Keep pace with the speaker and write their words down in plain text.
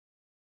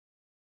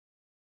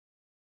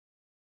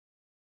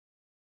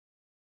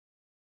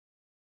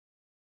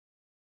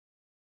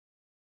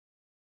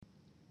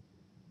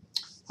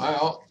Hi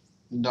all,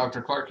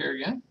 Dr. Clark here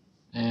again.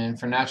 And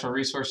for natural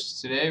resources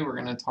today, we're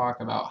going to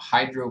talk about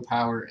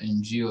hydropower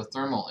and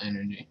geothermal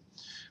energy.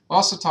 We'll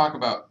also talk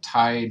about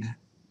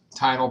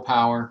tidal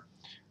power.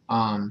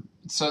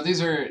 So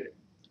these are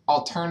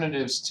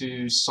alternatives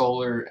to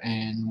solar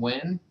and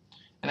wind.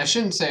 And I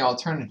shouldn't say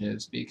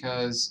alternatives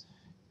because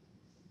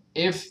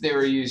if they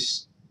were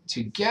used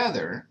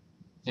together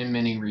in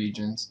many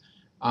regions,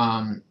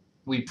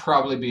 we'd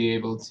probably be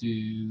able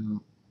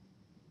to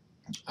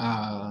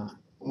uh,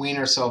 wean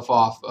ourselves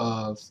off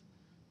of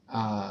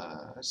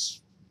uh,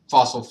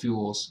 fossil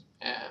fuels.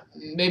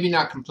 Maybe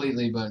not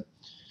completely, but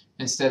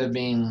instead of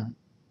being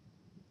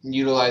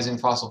utilizing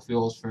fossil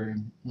fuels for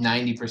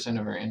 90%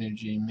 of our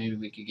energy, maybe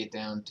we could get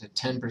down to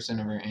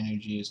 10% of our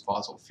energy is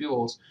fossil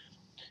fuels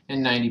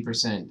and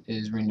 90%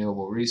 is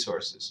renewable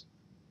resources.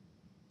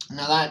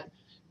 Now that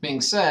being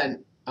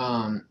said,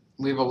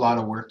 we have a lot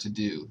of work to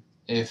do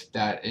if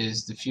that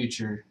is the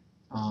future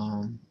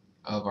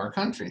of our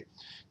country.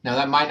 Now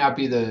that might not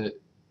be the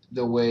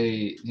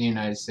way the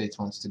United States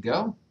wants to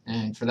go,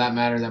 and for that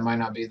matter, that might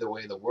not be the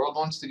way the world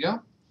wants to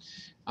go.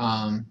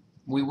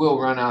 We will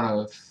run out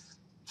of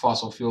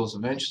fossil fuels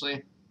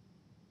eventually,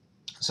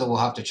 so we'll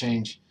have to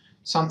change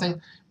something.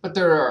 But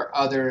there are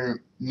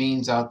other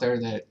means out there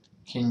that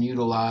can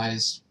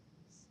utilize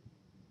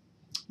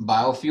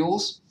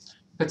biofuels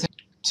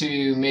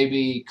to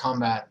maybe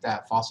combat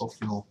that fossil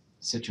fuel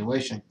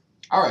situation.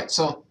 All right,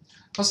 so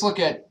let's look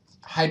at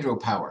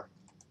hydropower.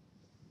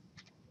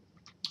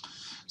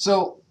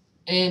 So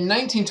in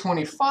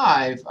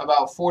 1925,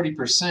 about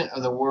 40%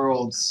 of the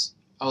world's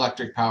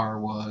electric power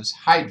was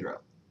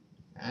hydro,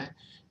 okay?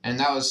 And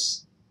that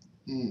was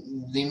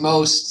the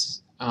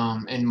most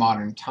in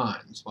modern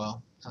times.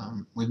 Well,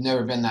 we've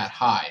never been that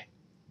high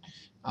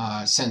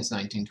since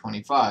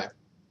 1925.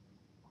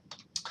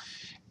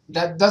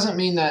 That doesn't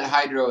mean that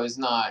hydro is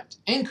not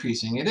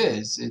increasing. It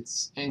is.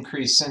 It's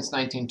increased since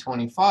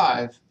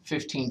 1925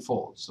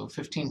 15-fold. So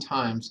 15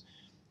 times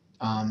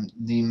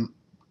the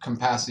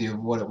capacity of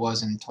what it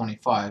was in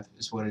 25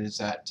 is what it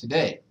is at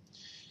today.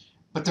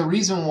 But the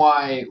reason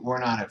why we're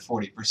not at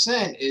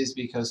 40% is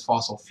because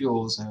fossil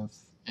fuels have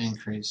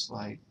increased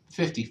like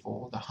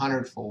 50-fold,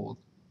 100-fold,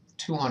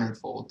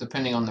 200-fold,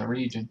 depending on the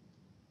region.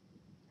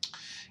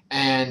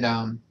 And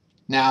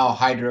now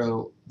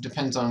hydro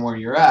depends on where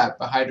you're at,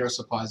 but hydro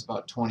supplies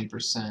about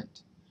 20%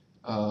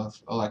 of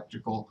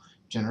electrical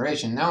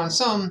generation. Now in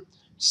some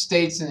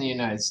states in the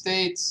United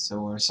States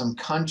or some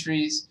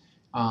countries,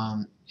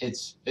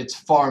 it's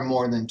far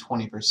more than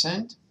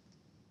 20%.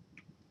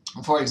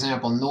 For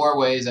example,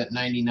 Norway is at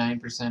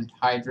 99%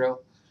 hydro.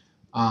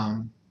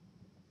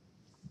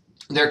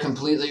 They're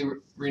completely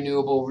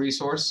renewable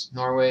resource,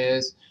 Norway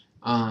is.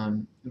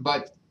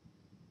 But,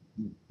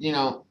 you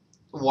know,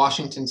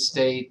 Washington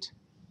State,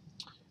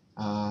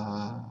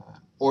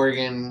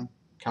 Oregon,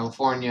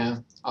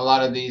 California, a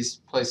lot of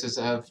these places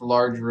that have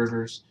large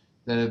rivers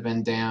that have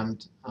been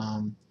dammed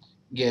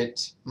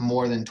get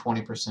more than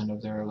 20%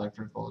 of their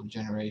electrical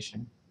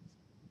generation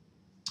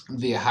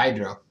via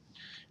hydro.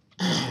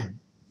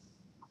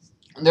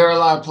 There are a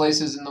lot of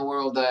places in the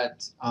world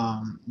that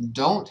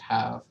don't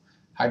have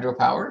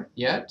hydropower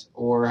yet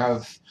or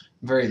have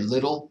very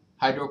little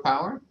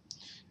hydropower.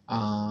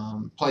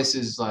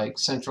 Places like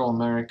Central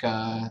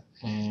America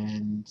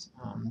and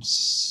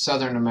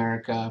Southern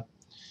America,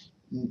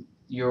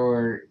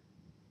 your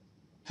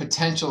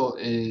potential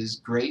is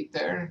great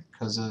there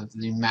because of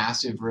the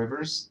massive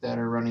rivers that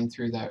are running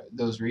through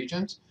those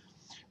regions.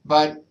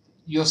 But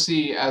you'll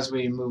see as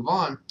we move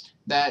on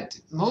that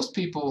most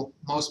people,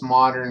 most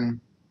modern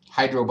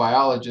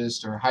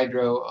hydrobiologists or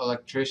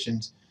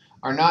hydroelectricians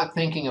are not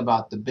thinking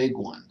about the big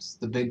ones,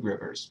 the big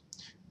rivers,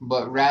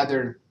 but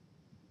rather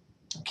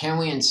can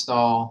we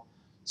install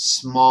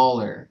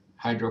smaller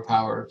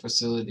hydropower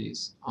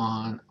facilities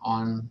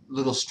on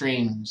little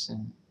streams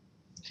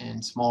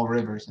and small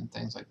rivers and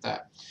things like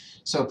that.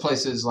 So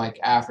places like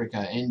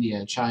Africa,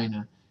 India,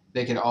 China,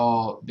 they could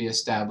all be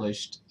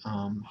established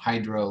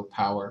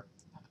hydropower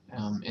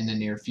in the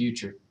near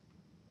future.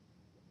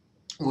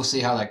 We'll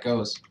see how that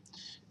goes.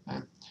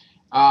 Okay.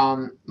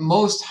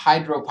 Most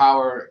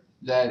hydropower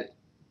that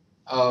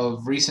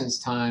of recent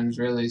times,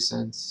 really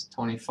since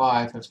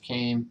 25, have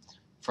came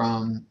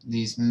from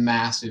these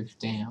massive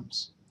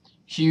dams.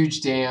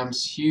 Huge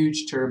dams,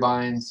 huge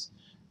turbines,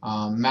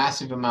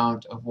 massive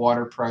amount of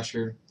water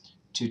pressure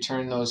to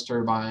turn those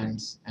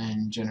turbines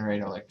and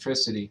generate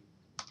electricity.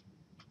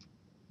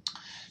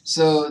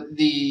 So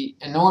the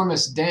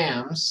enormous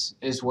dams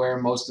is where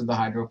most of the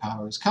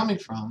hydropower is coming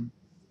from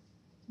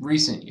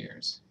recent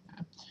years.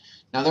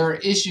 Now there are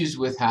issues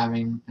with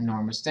having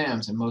enormous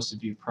dams, and most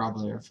of you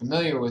probably are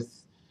familiar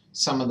with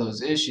some of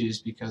those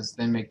issues because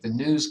they make the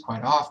news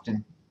quite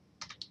often.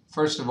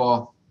 First of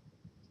all,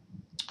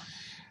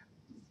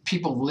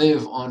 people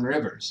live on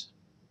rivers.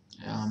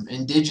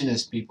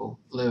 Indigenous people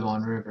live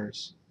on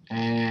rivers,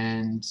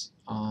 and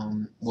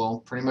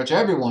well, pretty much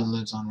everyone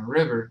lives on a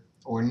river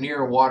or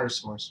near a water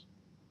source.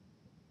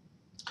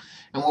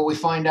 And what we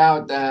find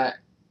out that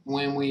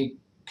when we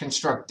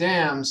construct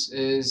dams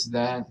is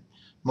that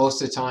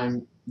most of the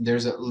time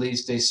there's at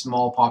least a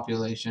small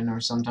population, or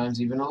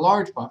sometimes even a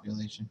large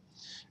population,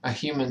 of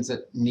humans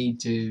that need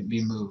to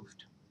be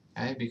moved,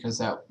 okay? Because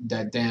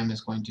that dam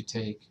is going to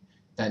take,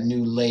 that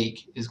new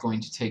lake is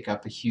going to take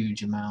up a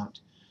huge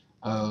amount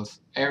of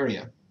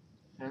area,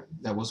 okay,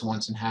 that was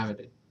once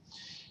inhabited.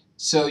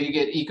 So you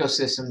get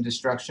ecosystem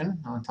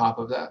destruction on top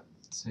of that.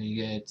 So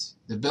you get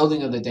the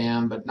building of the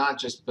dam, but not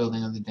just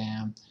building of the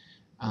dam.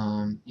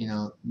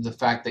 The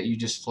fact that you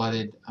just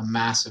flooded a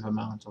massive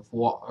amount of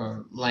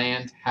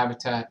land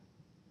habitat.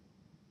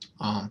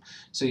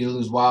 So you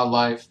lose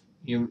wildlife.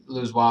 You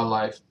lose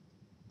wildlife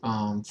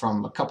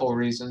from a couple of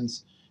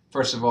reasons.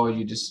 First of all,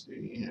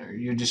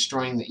 you're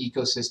destroying the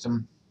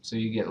ecosystem, so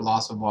you get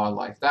loss of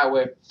wildlife that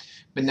way.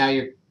 But now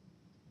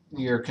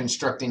you're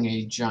constructing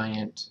a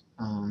giant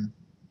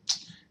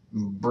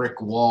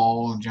brick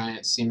wall,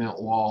 giant cement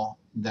wall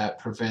that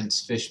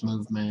prevents fish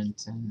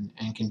movement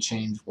and can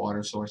change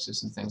water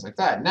sources and things like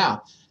that.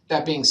 Now,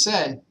 that being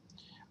said,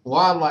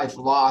 wildlife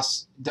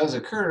loss does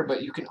occur,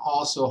 but you can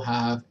also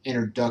have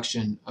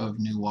introduction of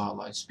new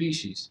wildlife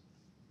species.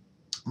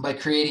 By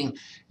creating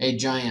a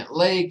giant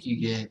lake, you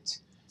get,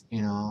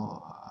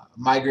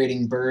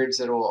 migrating birds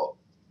that will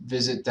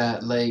visit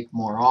that lake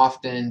more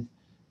often.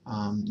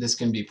 This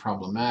can be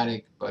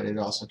problematic, but it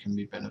also can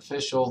be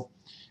beneficial.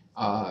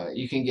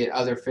 You can get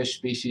other fish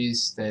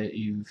species that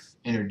you've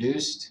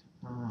introduced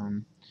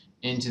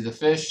into the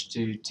fish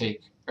to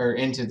take, or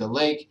into the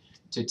lake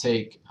to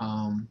take,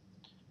 to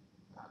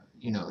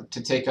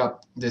take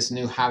up this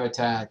new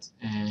habitat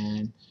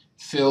and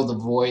fill the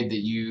void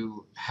that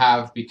you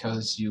have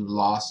because you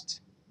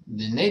lost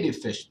the native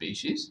fish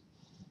species.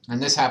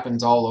 And this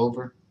happens all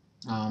over.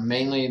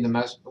 Mainly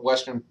the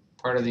western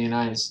part of the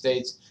United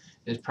States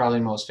is probably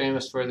most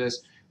famous for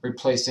this,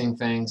 replacing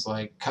things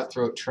like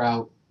cutthroat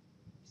trout,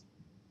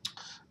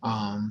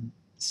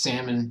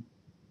 salmon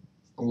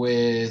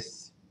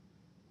with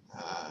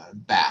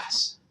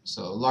bass.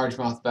 So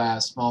largemouth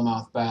bass,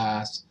 smallmouth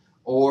bass,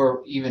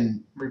 or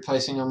even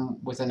replacing them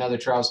with another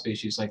trout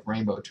species like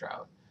rainbow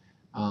trout.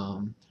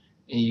 And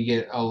you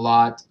get a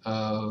lot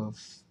of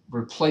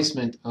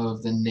replacement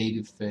of the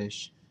native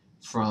fish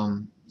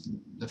from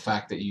the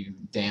fact that you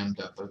dammed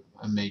up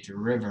a major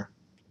river.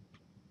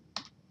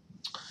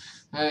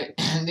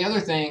 And the other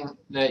thing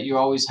that you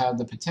always have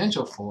the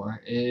potential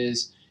for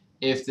is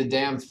if the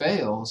dam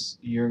fails,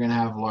 you're going to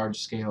have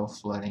large-scale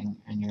flooding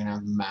and you're going to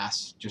have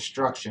mass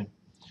destruction.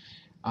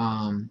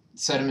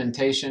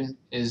 Sedimentation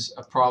is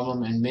a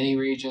problem in many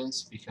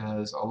regions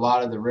because a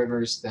lot of the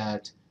rivers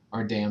that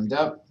are dammed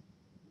up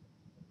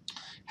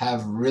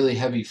have really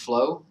heavy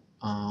flow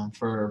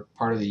for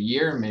part of the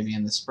year, maybe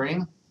in the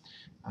spring.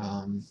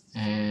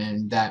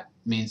 And that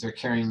means they're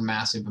carrying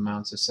massive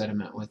amounts of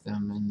sediment with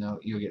them, and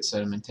you'll get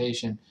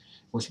sedimentation,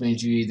 which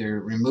means you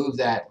either remove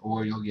that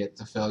or you'll get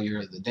the failure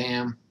of the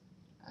dam.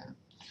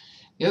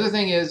 The other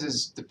thing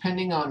is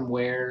depending on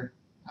where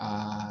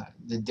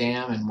the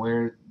dam and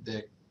where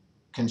the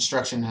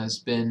construction has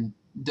been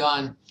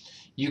done,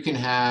 you can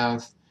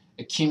have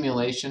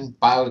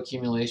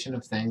bioaccumulation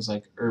of things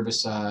like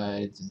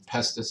herbicides and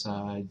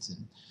pesticides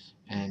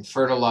and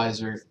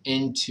fertilizer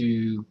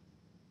into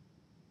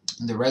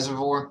the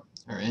reservoir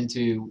or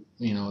into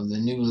the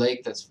new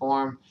lake that's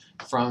formed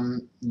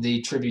from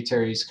the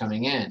tributaries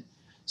coming in.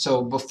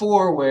 So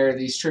before, where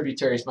these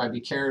tributaries might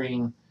be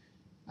carrying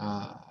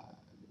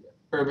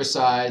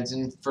herbicides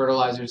and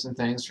fertilizers and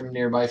things from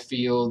nearby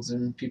fields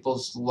and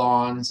people's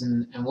lawns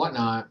and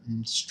whatnot,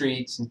 and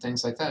streets and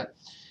things like that.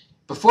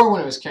 Before,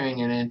 when it was carrying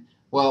it in,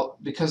 well,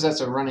 because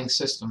that's a running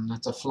system,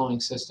 that's a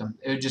flowing system,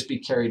 it would just be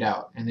carried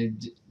out and it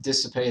would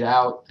dissipate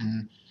out,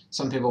 and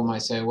some people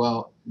might say,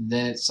 well,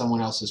 then it's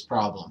someone else's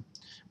problem.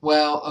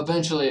 Well,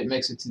 eventually it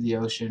makes it to the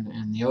ocean,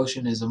 and the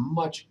ocean is a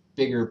much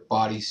bigger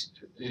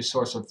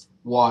source of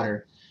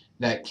water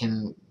that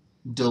can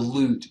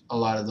dilute a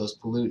lot of those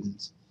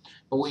pollutants.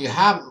 But what you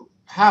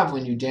have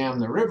when you dam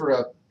the river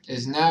up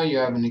is now you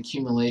have an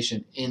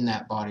accumulation in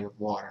that body of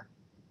water.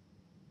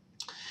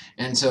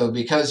 And so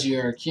because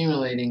you're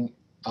accumulating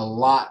a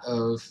lot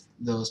of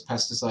those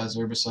pesticides,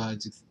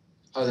 herbicides,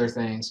 other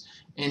things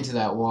into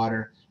that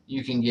water,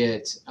 you can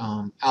get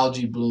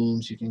algae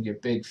blooms, you can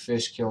get big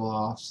fish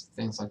kill-offs,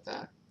 things like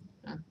that.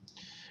 Okay?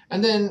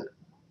 And then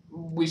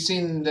we've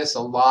seen this a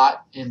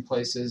lot in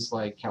places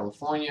like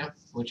California,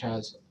 which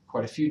has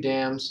quite a few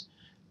dams.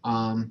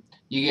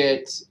 You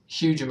get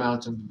huge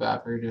amounts of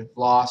evaporative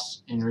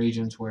loss in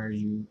regions where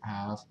you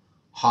have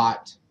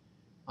hot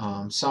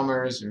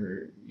summers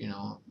or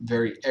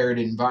very arid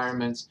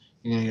environments.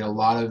 You're going to get a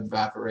lot of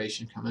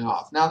evaporation coming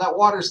off. Now that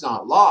water's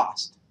not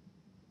lost,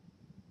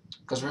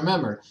 because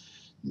remember,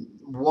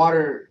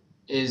 water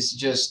is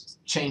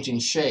just changing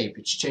shape,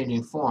 it's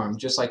changing form,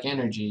 just like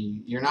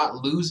energy. You're not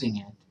losing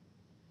it,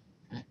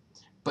 okay?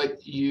 But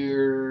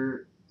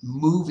you're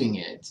moving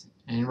it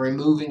and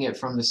removing it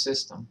from the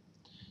system.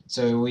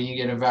 So when you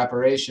get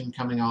evaporation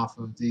coming off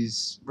of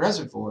these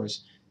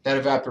reservoirs, that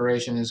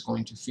evaporation is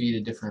going to feed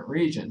a different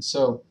region.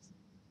 So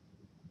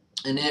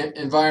an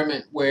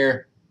environment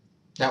where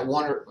that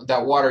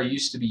water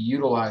used to be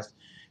utilized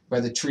by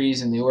the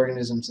trees and the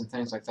organisms and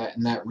things like that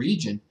in that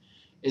region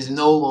is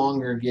no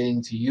longer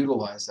getting to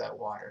utilize that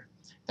water.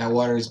 That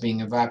water is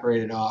being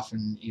evaporated off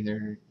and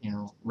either,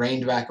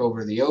 rained back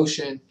over the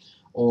ocean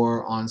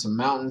or on some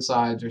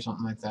mountainsides or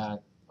something like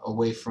that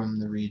away from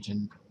the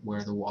region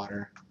where the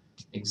water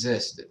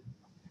existed.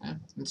 Okay?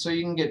 And so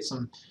you can get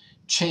some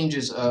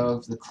changes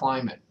of the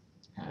climate.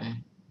 Okay?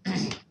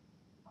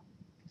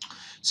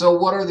 So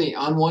what are the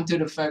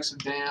unwanted effects of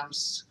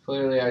dams?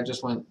 Clearly I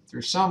just went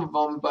through some of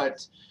them,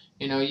 but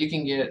you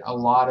can get a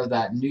lot of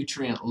that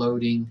nutrient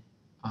loading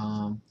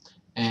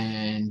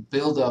and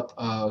buildup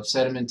of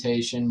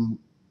sedimentation,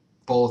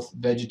 both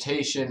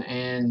vegetation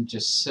and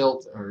just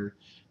silt or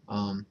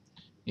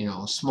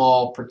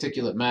small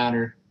particulate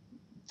matter,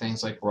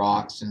 things like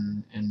rocks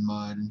and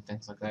mud and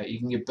things like that. You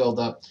can get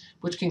buildup,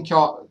 which can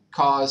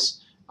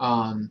cause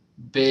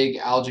big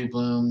algae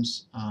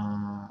blooms,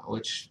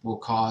 which will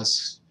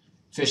cause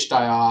fish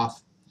die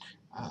off.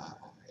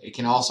 It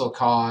can also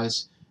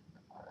cause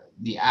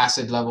the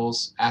acid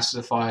levels,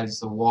 acidifies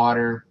the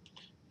water,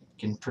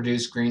 can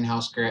produce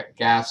greenhouse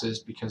gases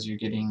because you're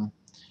getting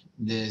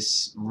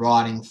this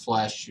rotting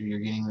flesh, or you're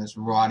getting this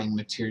rotting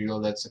material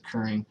that's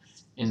occurring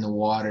in the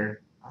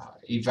water,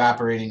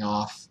 evaporating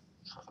off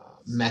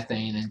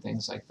methane and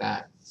things like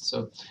that.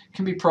 So it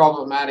can be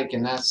problematic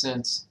in that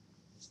sense.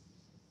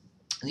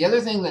 The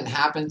other thing that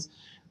happens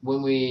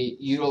when we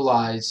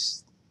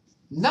utilize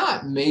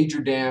not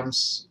major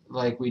dams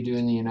like we do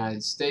in the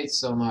United States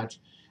so much,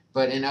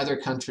 but in other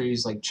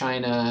countries like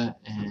China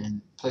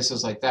and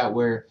places like that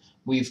where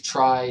we've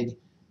tried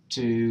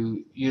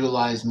to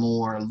utilize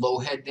more low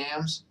head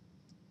dams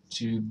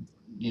to,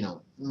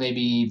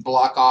 maybe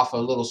block off a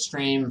little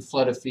stream,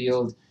 flood a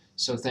field,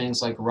 so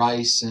things like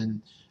rice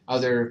and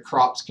other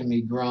crops can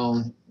be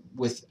grown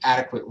with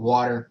adequate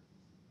water.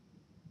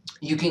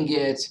 You can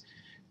get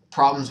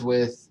problems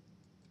with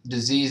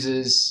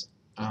diseases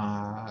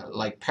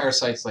like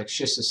parasites like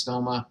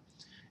schistosoma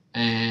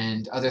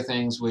and other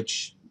things,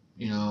 which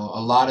a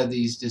lot of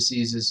these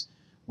diseases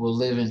will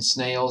live in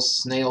snails.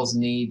 Snails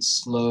need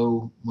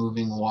slow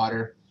moving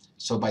water,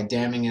 so by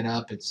damming it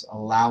up, it's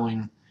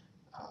allowing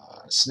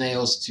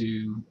snails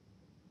to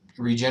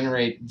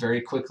regenerate very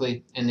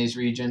quickly in these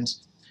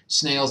regions.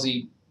 Snails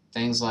eat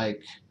things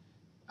like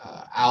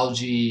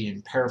algae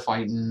and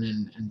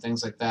periphyton and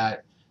things like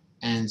that,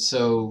 and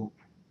so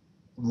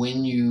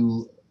when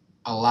you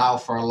allow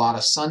for a lot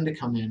of sun to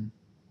come in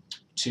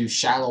to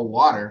shallow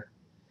water,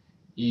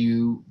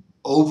 you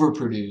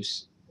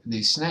overproduce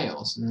these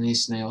snails, and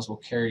these snails will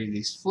carry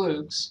these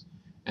flukes,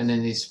 and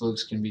then these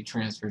flukes can be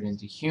transferred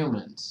into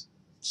humans.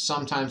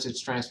 Sometimes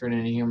it's transferred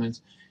into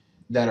humans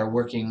that are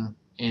working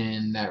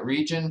in that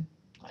region,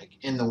 like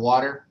in the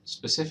water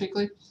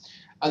specifically.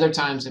 Other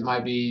times it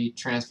might be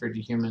transferred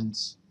to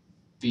humans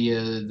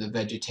via the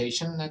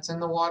vegetation that's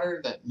in the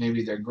water that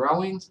maybe they're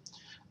growing,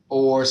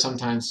 or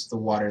sometimes the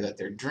water that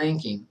they're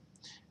drinking.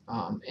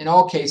 In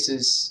all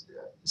cases,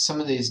 some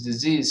of these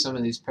diseases, some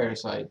of these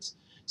parasites,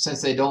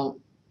 since they didn't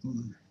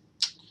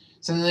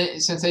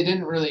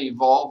really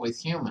evolve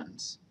with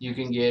humans, you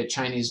can get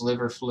Chinese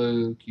liver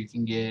fluke, you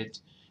can get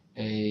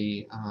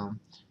a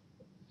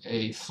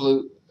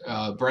fluke,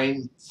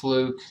 brain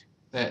fluke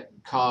that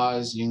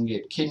you can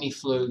get kidney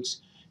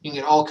flukes, you can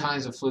get all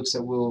kinds of flukes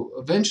that will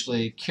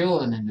eventually kill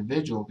an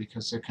individual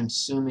because they're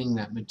consuming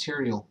that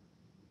material,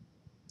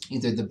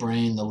 either the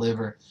brain, the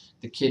liver,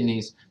 the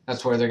kidneys.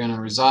 That's where they're going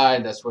to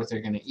reside, that's what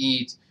they're going to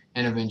eat,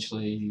 and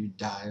eventually you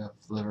die of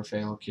liver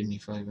failure, kidney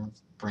failure,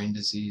 brain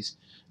disease,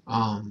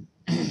 and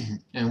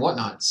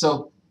whatnot.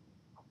 So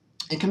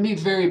it can be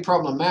very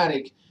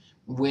problematic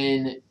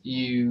when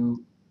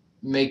you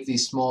make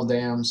these small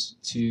dams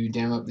to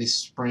dam up these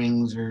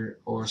springs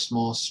or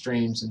small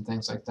streams and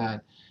things like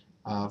that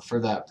for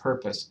that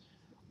purpose.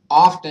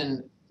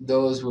 Often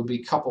those will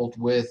be coupled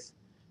with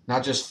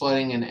not just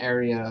flooding an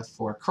area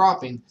for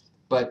cropping,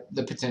 but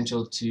the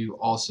potential to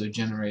also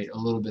generate a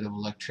little bit of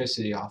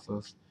electricity off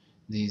of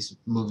these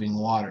moving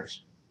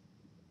waters.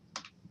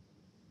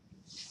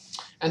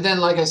 And then,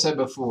 like I said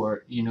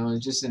before,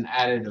 just an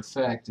added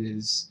effect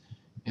is,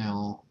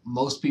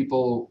 most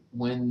people,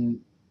 when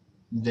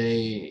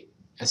they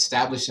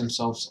establish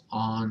themselves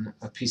on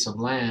a piece of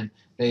land,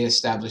 they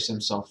establish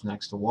themselves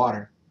next to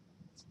water.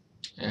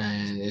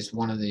 And it's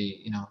one of the,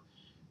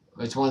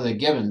 it's one of the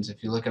givens.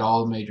 If you look at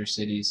all the major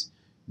cities,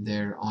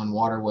 they're on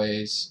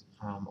waterways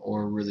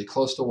or really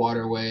close to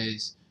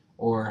waterways,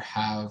 or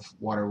have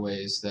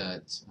waterways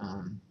that,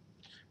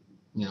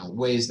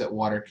 ways that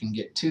water can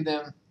get to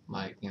them,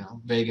 like,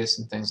 Vegas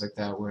and things like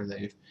that, where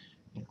they've,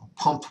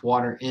 pumped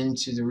water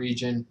into the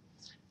region.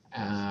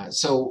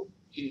 So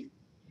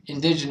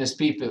indigenous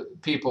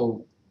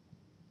people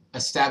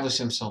establish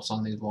themselves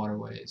on these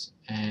waterways,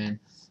 and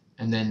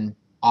then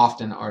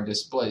often are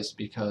displaced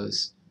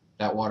because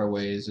that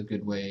waterway is a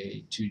good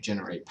way to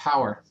generate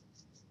power.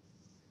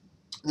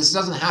 This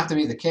doesn't have to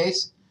be the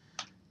case.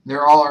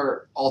 There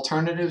are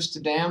alternatives to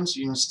dams.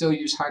 You can still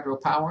use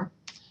hydropower,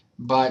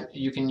 but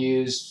you can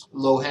use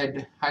low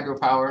head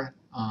hydropower.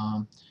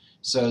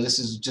 So this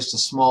is just a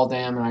small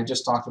dam, and I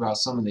just talked about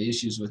some of the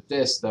issues with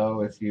this,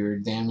 though. If you're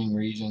damming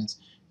regions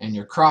and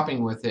you're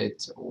cropping with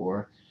it,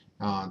 or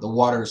the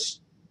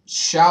water's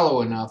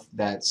shallow enough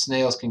that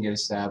snails can get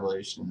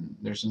established and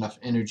there's enough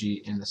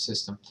energy in the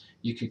system,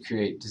 you could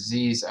create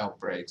disease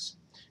outbreaks.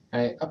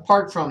 Okay?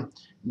 Apart from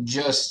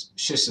just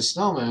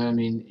schistosoma, I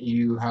mean,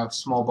 you have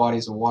small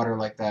bodies of water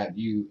like that,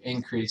 you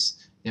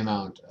increase the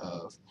amount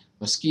of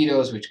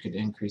mosquitoes, which could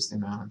increase the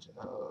amount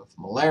of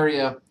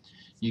malaria.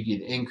 You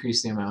could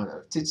increase the amount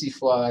of tsetse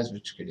flies,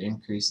 which could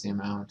increase the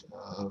amount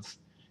of,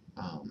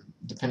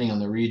 depending on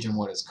the region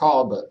what it's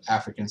called, but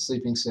African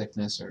sleeping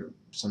sickness, or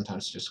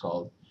sometimes just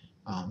called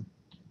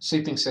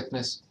sleeping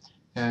sickness.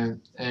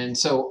 And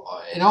so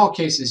in all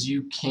cases,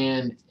 you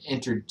can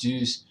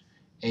introduce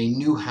a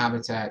new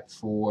habitat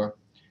for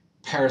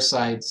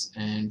parasites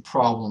and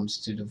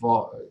problems to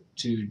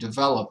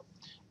develop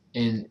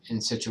in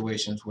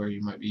situations where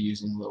you might be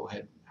using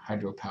low-head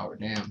hydropower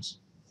dams.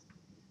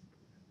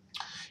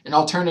 An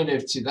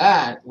alternative to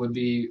that would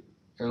be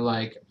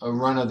like a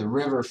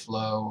run-of-the-river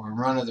flow or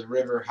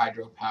run-of-the-river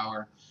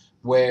hydropower,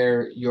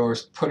 where you're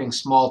putting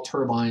small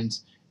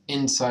turbines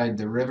inside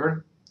the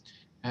river,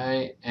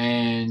 okay?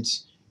 And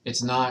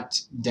it's not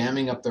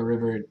damming up the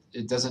river.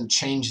 It doesn't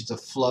change the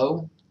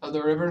flow of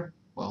the river.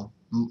 Well,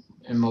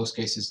 in most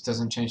cases, it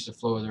doesn't change the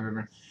flow of the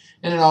river.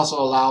 And it also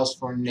allows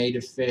for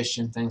native fish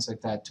and things like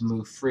that to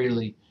move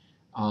freely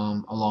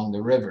along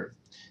the river.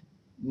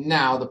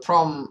 Now, the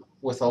problem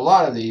with a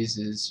lot of these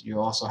is you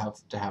also have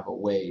to have a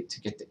way to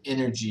get the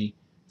energy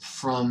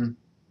from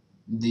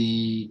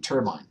the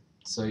turbine.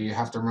 So you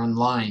have to run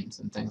lines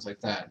and things like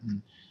that.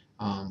 And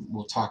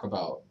we'll talk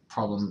about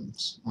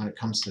problems when it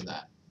comes to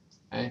that.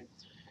 Okay?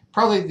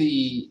 Probably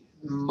the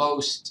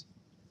most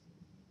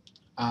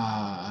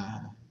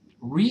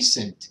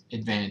recent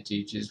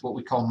advantage is what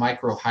we call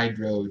micro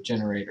hydro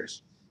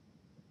generators.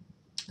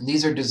 And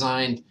these are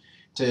designed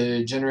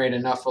to generate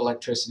enough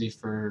electricity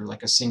for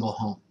like a single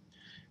home.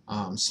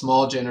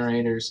 Small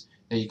generators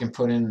that you can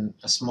put in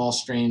a small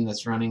stream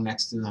that's running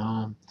next to the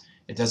home.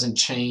 It doesn't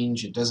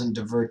change, it doesn't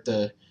divert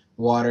the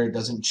water, it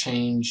doesn't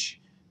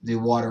change the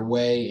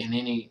waterway in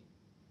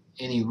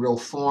any real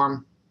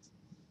form.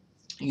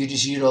 You're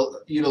just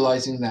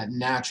utilizing that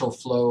natural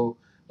flow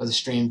of the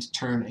stream to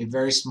turn a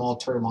very small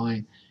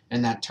turbine,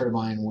 and that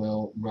turbine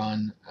will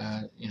run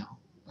a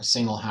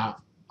single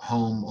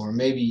home, or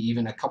maybe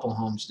even a couple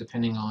homes,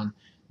 depending on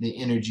the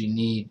energy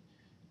need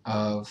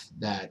of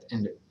that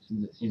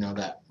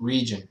that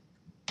region.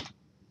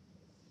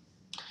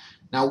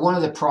 Now, one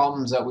of the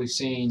problems that we've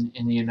seen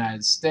in the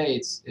United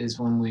States is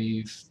when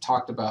we've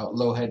talked about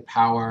low-head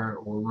power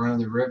or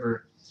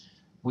run-of-the-river,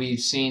 we've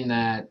seen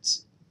that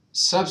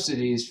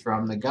subsidies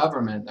from the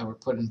government that were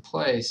put in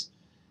place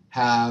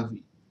have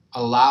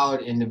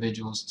allowed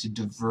individuals to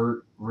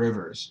divert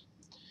rivers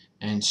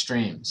and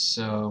streams.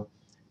 So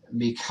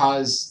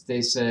because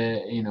they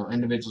say,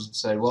 individuals have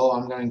said, well,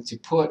 I'm going to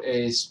put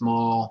a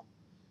small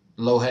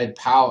low-head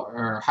power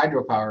or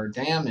hydropower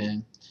dam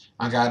in,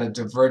 I got to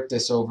divert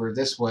this over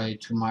this way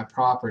to my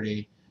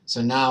property.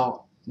 So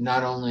now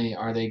not only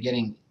are they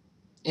getting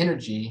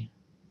energy,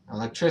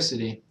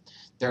 electricity,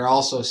 they're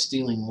also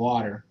stealing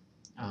water,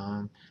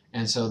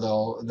 and so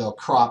they'll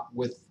crop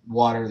with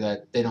water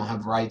that they don't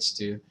have rights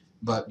to,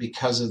 but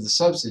because of the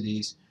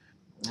subsidies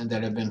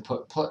that have been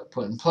put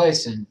in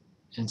place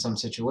in some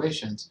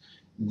situations,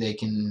 they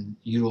can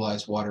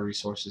utilize water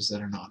resources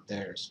that are not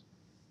theirs.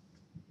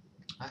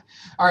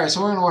 Alright,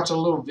 so we're going to watch a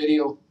little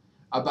video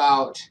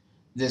about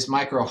this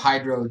micro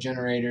hydro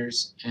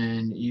generators,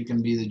 and you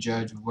can be the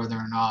judge of whether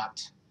or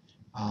not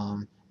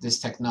this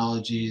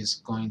technology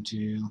is going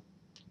to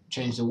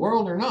change the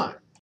world or not.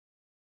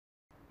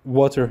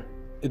 Water.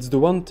 It's the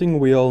one thing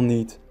we all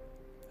need.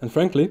 And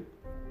frankly,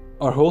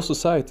 our whole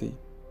society,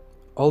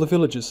 all the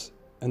villages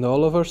and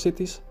all of our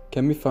cities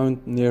can be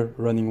found near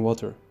running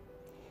water.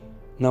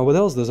 Now, what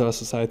else does our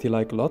society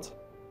like a lot?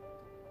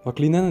 Well,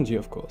 clean energy,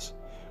 of course.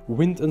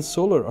 Wind and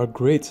solar are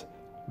great,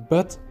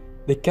 but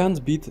they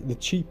can't beat the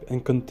cheap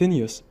and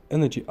continuous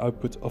energy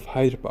output of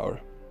hydropower.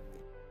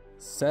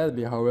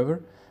 Sadly,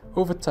 however,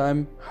 over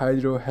time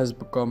hydro has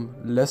become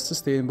less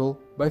sustainable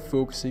by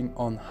focusing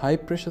on high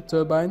pressure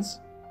turbines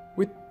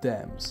with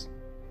dams.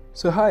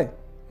 So hi,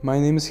 my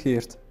name is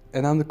Geert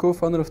and I'm the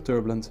co-founder of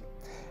Turbulent.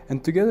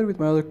 And together with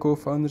my other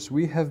co-founders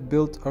we have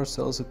built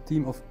ourselves a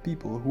team of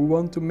people who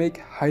want to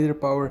make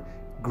hydropower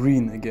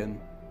green again.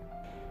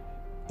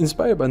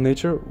 Inspired by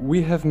nature,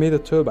 we have made a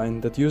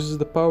turbine that uses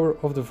the power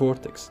of the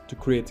vortex to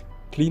create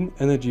clean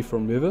energy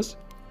from rivers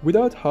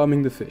without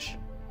harming the fish.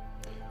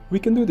 We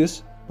can do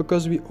this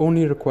because we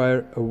only require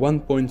a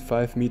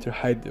 1.5 meter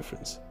height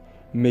difference,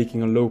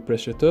 making a low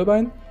pressure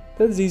turbine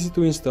that is easy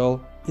to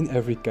install in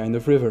every kind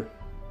of river.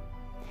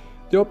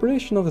 The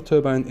operation of the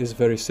turbine is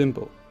very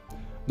simple.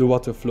 The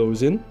water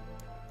flows in,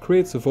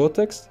 creates a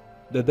vortex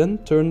that then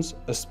turns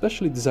a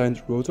specially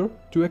designed rotor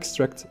to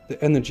extract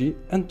the energy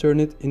and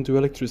turn it into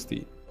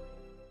electricity.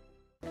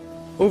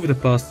 Over the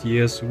past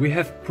years, we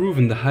have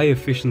proven the high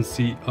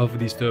efficiency of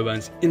these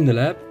turbines in the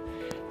lab,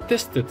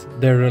 tested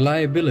their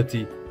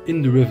reliability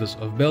in the rivers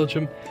of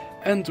Belgium,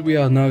 and we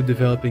are now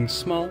developing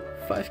small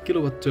 5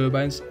 kilowatt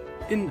turbines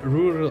in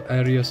rural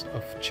areas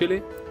of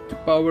Chile to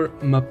power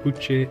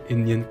Mapuche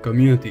Indian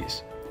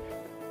communities.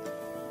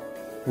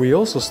 We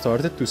also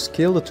started to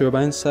scale the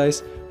turbine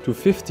size to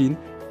 15,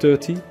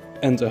 30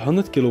 and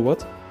 100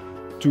 kilowatt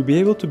to be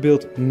able to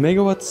build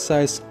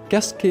megawatt-size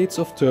cascades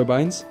of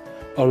turbines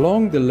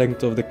along the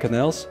length of the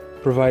canals,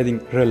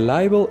 providing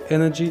reliable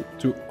energy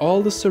to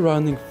all the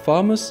surrounding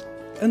farmers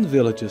and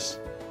villages.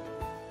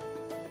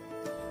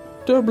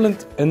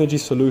 Turbulent energy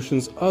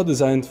solutions are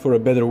designed for a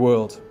better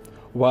world,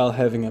 while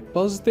having a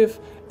positive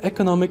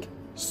economic,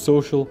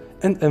 social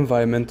and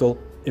environmental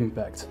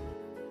impact.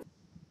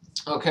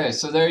 Okay,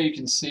 so there you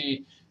can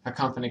see a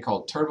company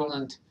called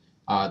Turbulent.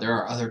 There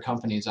are other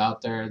companies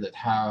out there that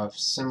have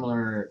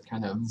similar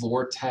kind of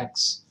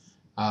vortex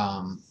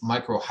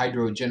micro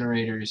hydro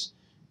generators.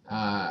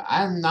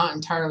 I'm not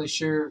entirely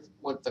sure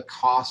what the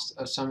cost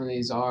of some of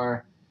these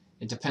are.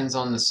 It depends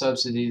on the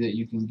subsidy that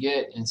you can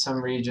get. In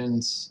some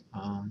regions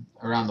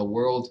around the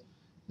world,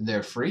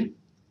 they're free.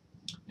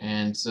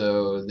 And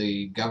so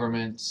the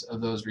governments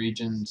of those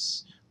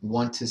regions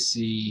want to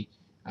see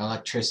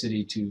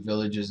electricity to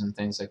villages and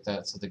things like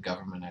that, so the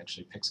government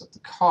actually picks up the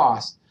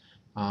cost.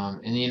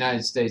 In the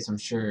United States, I'm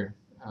sure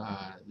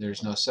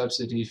there's no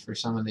subsidies for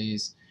some of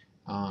these,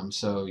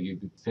 so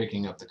you'd be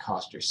picking up the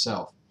cost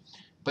yourself.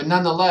 But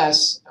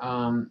nonetheless,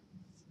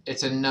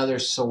 it's another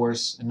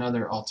source,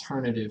 another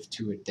alternative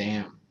to a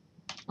dam.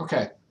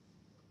 Okay,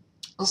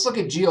 let's look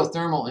at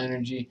geothermal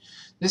energy.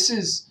 This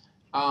is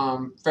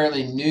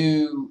fairly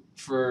new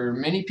for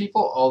many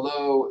people,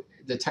 although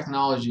the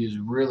technology is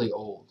really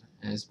old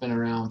and it's been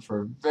around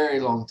for a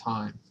very long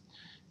time.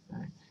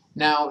 Right.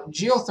 Now,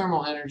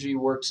 geothermal energy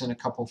works in a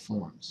couple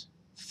forms.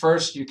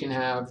 First, you can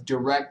have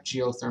direct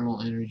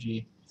geothermal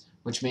energy,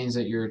 which means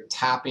that you're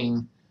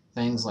tapping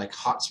things like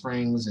hot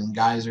springs and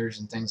geysers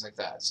and things like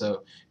that.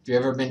 So if you've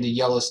ever been to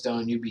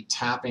Yellowstone, you'd be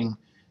tapping,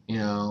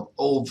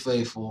 Old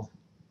Faithful,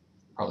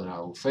 probably not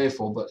Old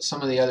Faithful, but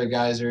some of the other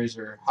geysers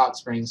or hot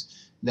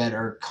springs that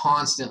are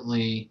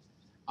constantly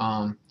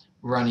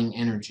running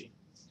energy,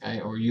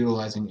 okay, or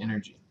utilizing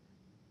energy.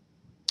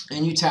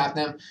 And you tap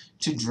them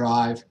to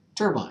drive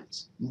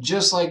turbines,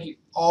 just like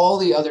all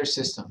the other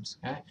systems.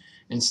 Okay?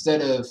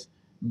 Instead of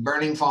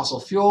burning fossil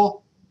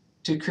fuel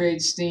to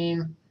create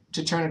steam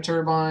to turn a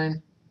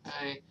turbine,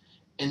 okay,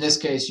 in this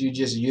case you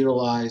just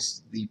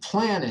utilize the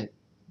planet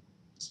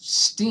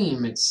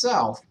steam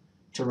itself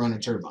to run a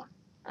turbine.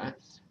 Okay?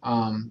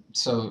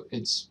 So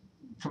it's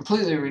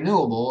completely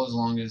renewable as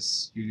long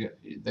as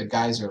the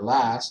geyser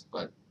last,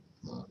 but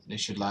they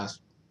should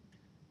last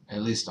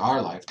at least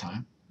our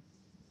lifetime.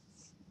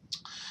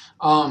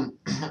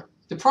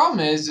 The problem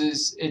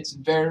is it's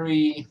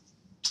very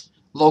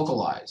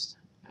localized.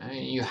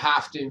 You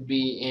have to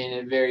be in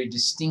a very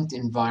distinct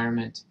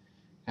environment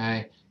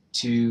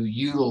to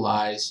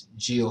utilize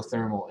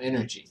geothermal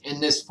energy in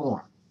this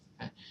form,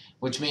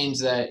 which means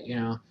that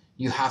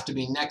you have to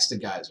be next to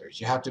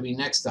geysers, you have to be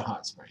next to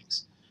hot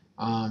springs,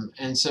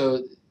 and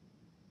so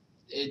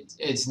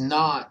it's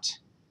not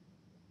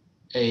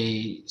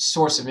a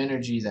source of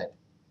energy that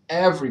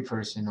every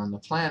person on the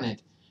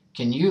planet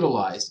can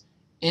utilize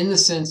in the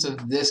sense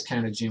of this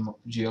kind of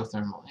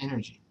geothermal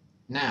energy.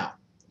 Now,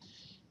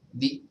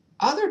 the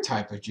other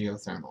type of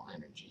geothermal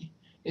energy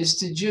is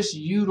to just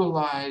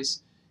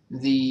utilize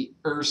the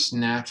Earth's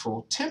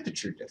natural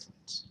temperature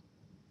difference.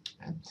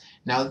 Okay?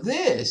 Now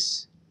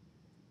this,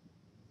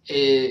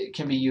 it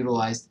can be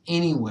utilized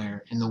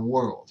anywhere in the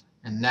world,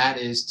 and that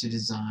is to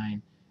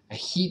design a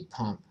heat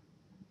pump,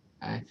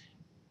 okay,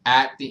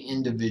 at the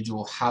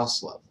individual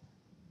house level.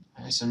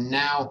 Okay? So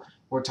now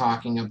we're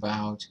talking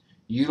about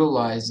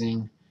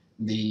utilizing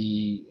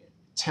the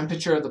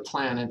temperature of the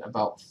planet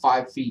about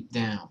 5 feet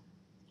down.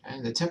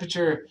 Okay? The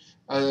temperature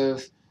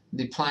of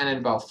the planet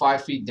about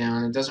 5 feet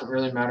down, it doesn't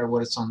really matter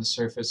what it's on the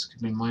surface, it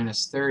could be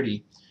minus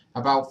 30.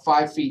 About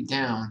 5 feet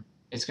down,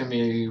 it's going to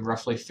be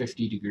roughly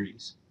 50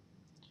 degrees.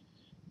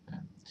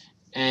 Okay?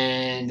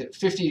 And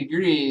 50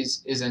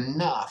 degrees is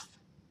enough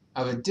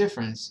of a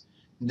difference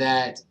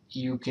that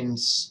you can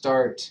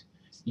start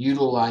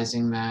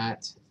utilizing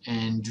that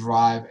and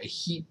drive a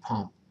heat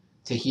pump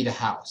to heat a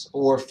house.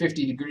 Or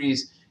 50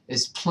 degrees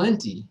is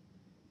plenty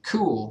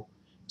cool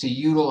to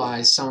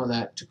utilize some of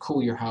that to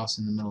cool your house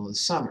in the middle of the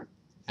summer.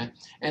 Okay?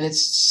 And it's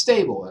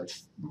stable at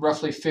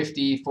roughly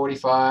 50,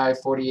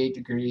 45, 48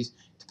 degrees.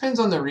 Depends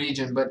on the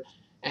region, but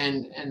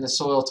and the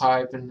soil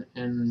type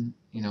and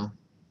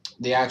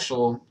the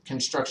actual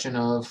construction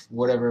of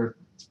whatever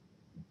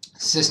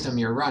system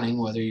you're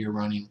running, whether you're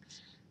running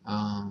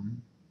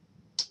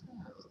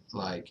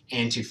like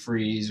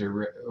antifreeze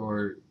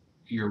or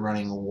you're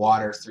running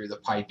water through the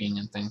piping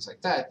and things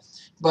like that.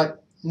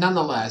 But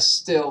nonetheless,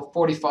 still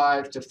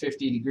 45 to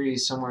 50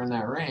 degrees, somewhere in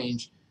that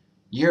range,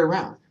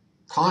 year-round,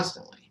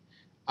 constantly.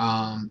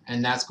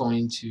 And that's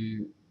going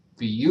to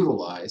be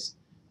utilized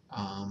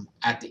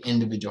at the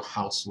individual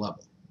house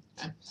level.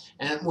 Okay?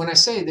 And when I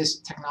say this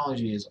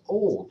technology is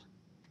old,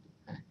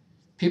 okay,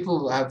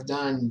 people have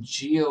done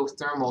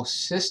geothermal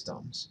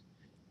systems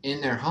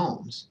in their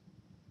homes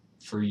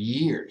for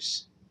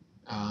years.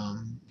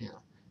 You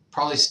know,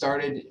 probably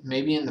started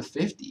maybe in the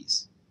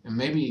 50s, and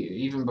maybe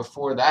even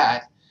before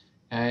that.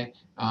 Okay,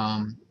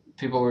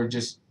 people were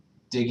just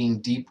digging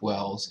deep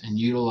wells and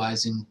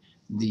utilizing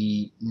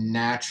the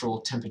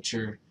natural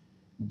temperature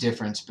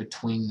difference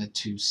between the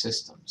two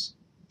systems.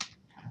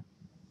 Okay.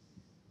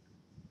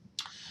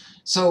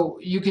 So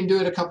you can do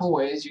it a couple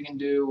ways. You can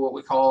do what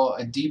we call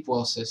a deep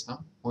well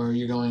system, where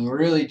you're going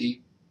really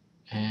deep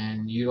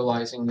and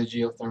utilizing the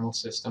geothermal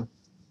system.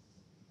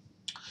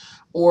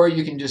 Or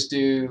you can just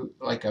do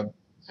like a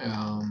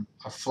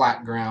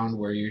flat ground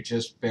where you're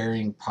just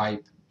burying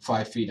pipe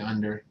 5 feet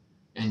under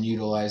and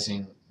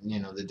utilizing, you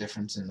know, the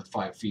difference in the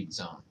 5 feet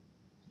zone.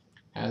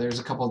 There's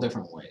a couple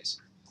different ways.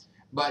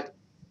 But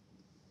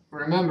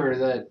remember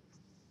that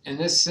in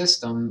this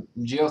system,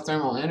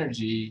 geothermal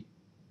energy,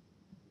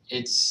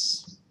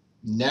 it's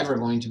never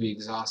going to be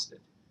exhausted.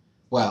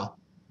 Well,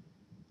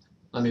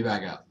 let me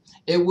back up.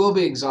 It will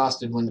be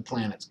exhausted when the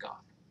planet's gone.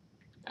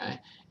 Okay?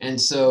 And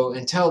so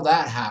until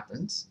that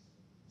happens,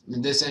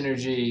 this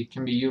energy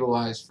can be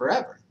utilized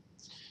forever.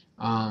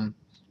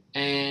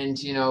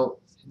 And you know,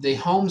 the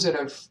homes that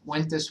have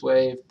went this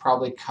way have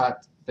probably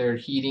cut their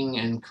heating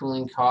and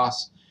cooling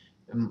costs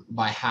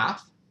by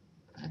half.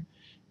 Okay?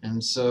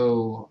 And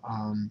so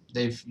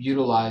they've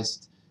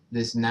utilized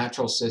this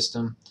natural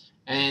system,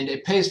 and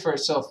it pays for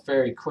itself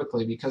very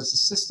quickly because the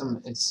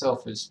system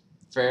itself is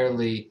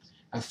fairly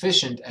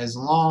efficient, as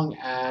long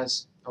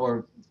as,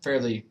 or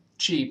fairly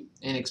cheap,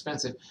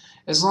 inexpensive,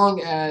 as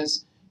long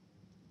as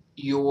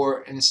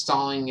you're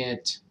installing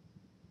it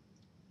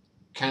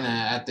kind of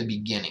at the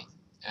beginning.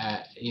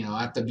 You know,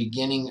 at the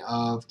beginning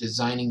of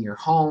designing your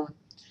home,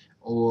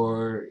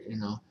 or you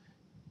know,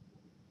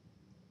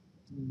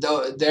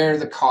 there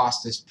the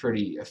cost is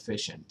pretty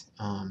efficient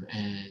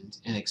and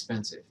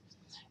inexpensive.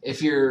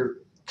 If you're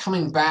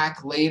coming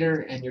back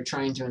later and you're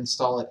trying to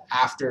install it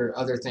after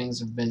other things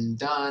have been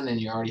done and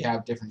you already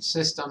have different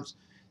systems,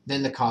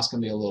 then the cost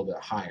can be a little bit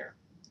higher.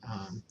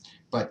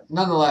 But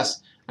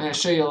nonetheless, I'm going to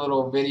show you a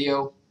little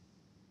video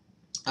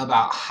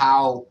about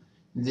how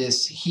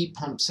this heat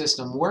pump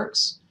system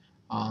works,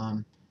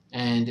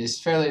 and is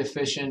fairly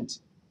efficient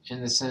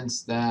in the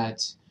sense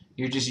that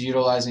you're just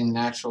utilizing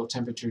natural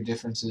temperature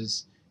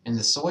differences in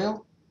the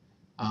soil,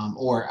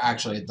 or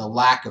actually the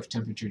lack of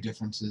temperature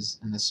differences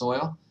in the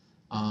soil,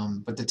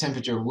 but the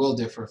temperature will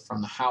differ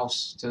from the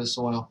house to the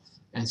soil,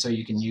 and so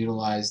you can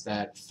utilize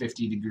that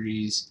 50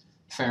 degrees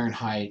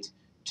Fahrenheit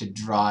to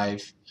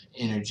drive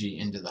energy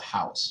into the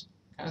house.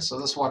 Okay, so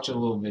let's watch a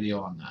little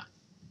video on that.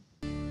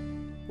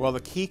 Well,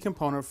 the key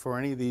component for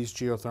any of these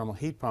geothermal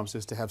heat pumps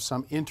is to have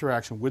some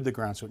interaction with the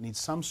ground, so it needs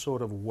some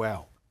sort of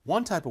well.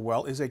 One type of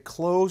well is a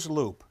closed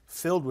loop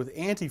filled with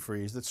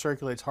antifreeze that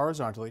circulates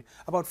horizontally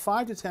about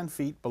 5 to 10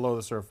 feet below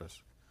the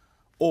surface.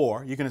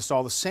 Or you can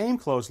install the same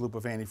closed loop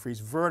of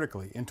antifreeze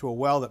vertically into a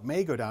well that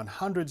may go down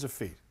hundreds of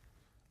feet.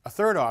 A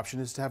third option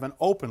is to have an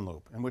open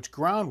loop in which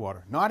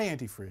groundwater, not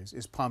antifreeze,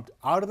 is pumped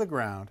out of the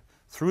ground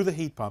through the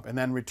heat pump and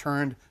then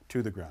returned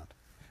to the ground.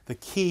 The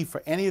key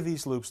for any of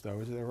these loops, though,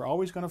 is that we're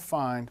always going to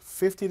find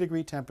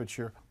 50-degree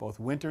temperature both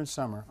winter and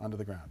summer under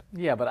the ground.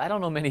 Yeah, but I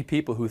don't know many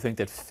people who think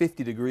that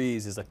 50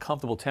 degrees is a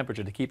comfortable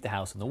temperature to keep the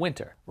house in the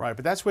winter. Right,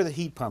 but that's where the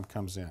heat pump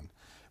comes in.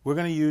 We're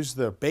going to use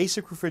the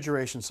basic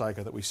refrigeration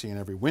cycle that we see in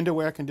every window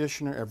air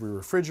conditioner, every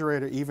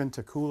refrigerator, even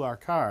to cool our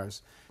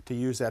cars, to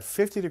use that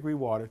 50-degree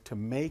water to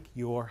make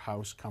your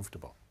house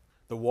comfortable.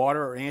 The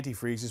water or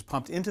antifreeze is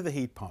pumped into the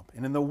heat pump,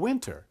 and in the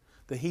winter,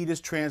 the heat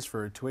is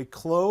transferred to a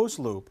closed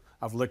loop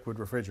of liquid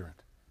refrigerant.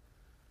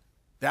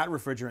 That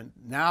refrigerant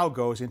now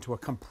goes into a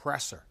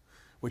compressor,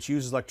 which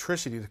uses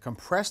electricity to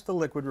compress the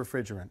liquid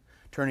refrigerant,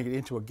 turning it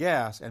into a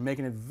gas and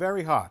making it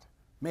very hot,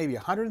 maybe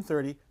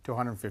 130 to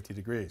 150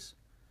 degrees.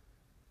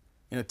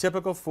 In a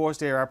typical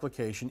forced air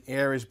application,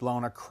 air is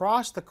blown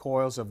across the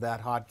coils of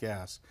that hot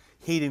gas,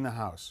 heating the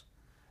house.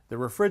 The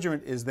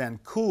refrigerant is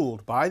then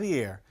cooled by the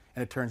air,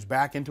 and it turns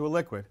back into a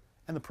liquid,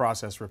 and the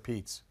process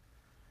repeats.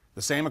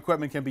 The same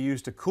equipment can be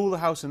used to cool the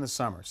house in the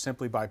summer,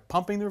 simply by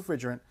pumping the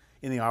refrigerant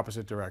in the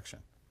opposite direction.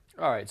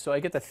 All right, so I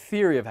get the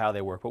theory of how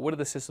they work, but what do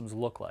the systems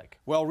look like?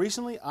 Well,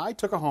 recently I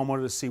took a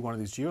homeowner to see one of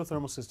these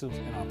geothermal systems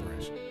in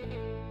operation.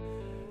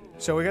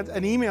 So we got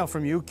an email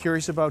from you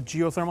curious about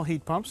geothermal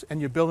heat pumps, and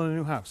you're building a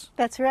new house.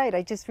 That's right.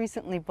 I just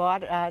recently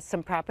bought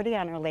some property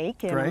on our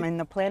lake, and Great. I'm in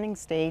the planning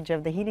stage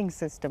of the heating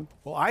system.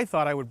 Well, I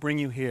thought I would bring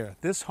you here.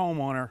 This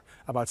homeowner,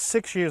 about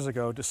 6 years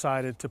ago,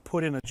 decided to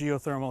put in a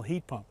geothermal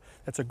heat pump.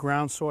 That's a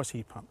ground source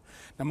heat pump.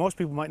 Now, most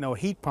people might know a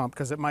heat pump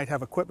because it might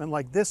have equipment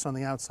like this on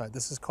the outside.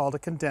 This is called a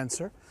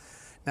condenser.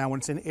 Now, when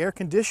it's in air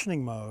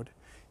conditioning mode,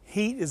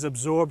 heat is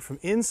absorbed from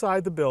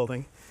inside the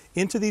building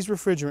into these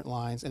refrigerant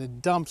lines, and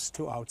it dumps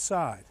to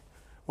outside.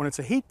 When it's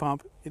a heat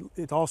pump,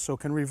 it also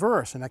can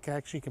reverse, and that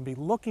actually can be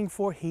looking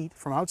for heat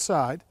from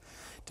outside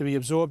to be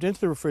absorbed into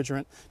the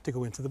refrigerant to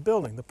go into the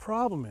building. The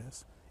problem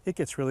is it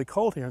gets really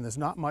cold here, and there's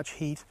not much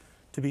heat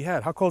to be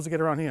had. How cold does it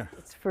get around here?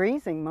 It's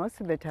freezing most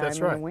of the time That's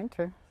in right. the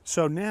winter.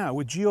 So now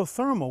with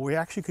geothermal, we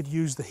actually could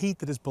use the heat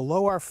that is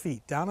below our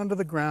feet, down under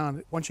the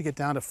ground. Once you get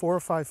down to 4 or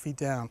 5 feet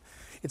down,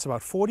 it's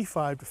about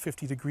 45 to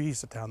 50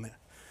 degrees down there.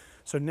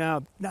 So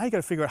now you got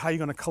to figure out how you're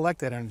going to collect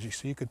that energy.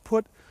 So you could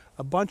put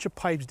a bunch of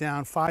pipes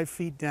down 5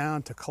 feet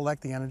down to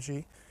collect the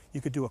energy.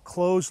 You could do a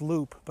closed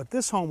loop, but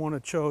this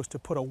homeowner chose to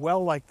put a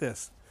well like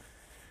this.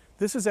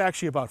 This is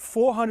actually about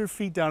 400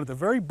 feet down. At the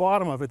very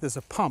bottom of it, there's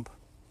a pump.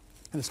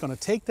 And it's going to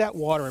take that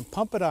water and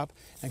pump it up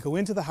and go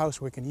into the house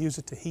where we can use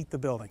it to heat the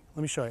building.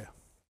 Let me show you.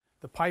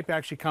 The pipe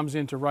actually comes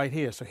into right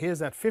here. So here's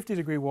that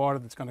 50-degree water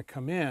that's going to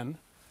come in.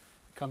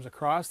 It comes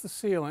across the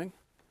ceiling.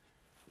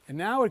 And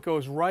now it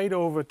goes right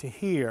over to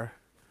here.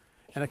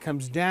 And it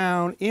comes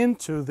down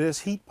into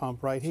this heat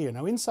pump right here.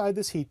 Now inside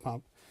this heat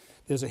pump,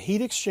 there's a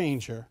heat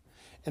exchanger.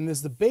 And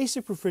there's the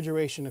basic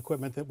refrigeration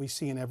equipment that we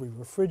see in every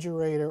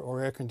refrigerator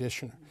or air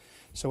conditioner.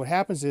 So what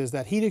happens is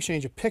that heat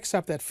exchanger picks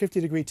up that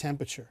 50-degree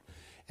temperature.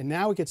 And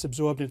now it gets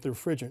absorbed into the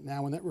refrigerant.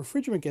 Now when that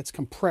refrigerant gets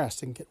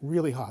compressed and get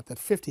really hot, that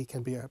 50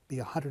 can be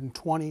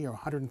 120 or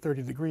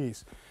 130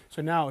 degrees.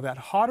 So now that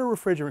hotter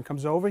refrigerant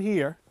comes over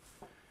here,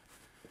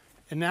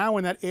 and now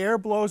when that air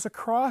blows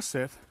across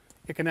it,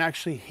 it can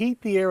actually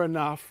heat the air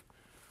enough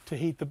to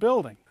heat the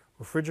building.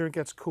 Refrigerant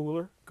gets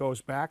cooler,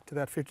 goes back to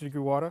that 50-degree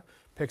water,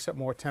 picks up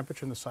more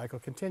temperature, and the cycle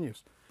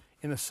continues.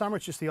 In the summer,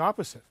 it's just the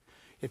opposite.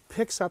 It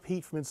picks up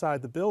heat from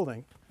inside the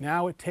building.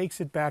 Now it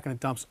takes it back and it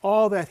dumps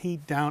all that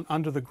heat down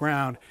under the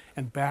ground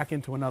and back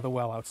into another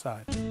well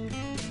outside.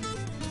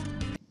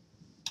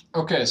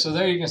 Okay, so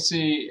there you can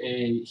see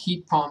a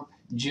heat pump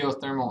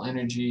geothermal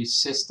energy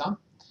system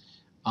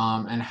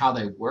and how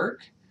they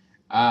work.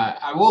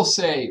 I will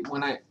say,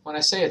 when I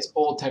say it's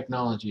old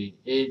technology,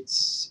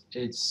 it's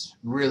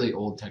really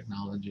old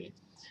technology.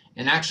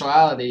 In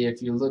actuality,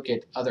 if you look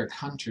at other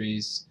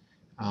countries,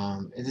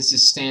 this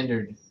is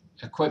standard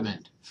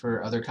equipment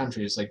for other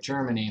countries like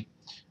Germany.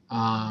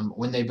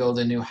 When they build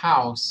a new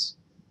house,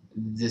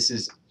 this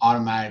is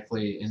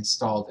automatically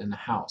installed in the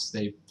house.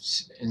 They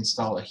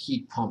install a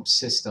heat pump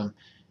system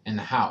in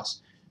the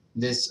house.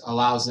 This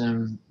allows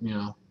them,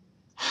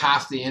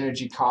 half the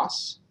energy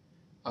costs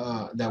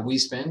that we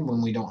spend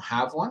when we don't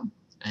have one.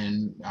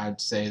 And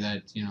I'd say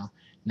that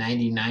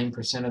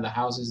 99% of the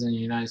houses in the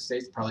United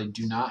States probably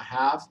do not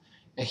have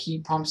a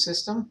heat pump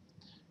system.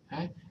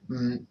 Okay?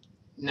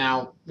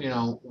 Now,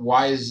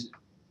 why is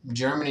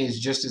Germany is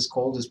just as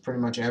cold as pretty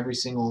much every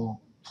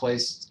single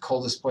place,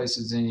 coldest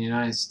places in the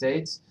United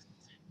States.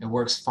 It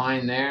works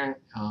fine there.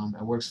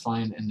 It works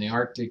fine in the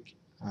Arctic.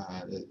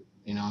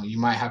 You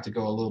might have to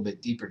go a little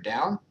bit deeper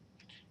down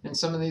in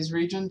some of these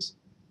regions.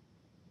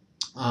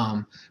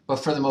 But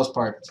for the most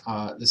part,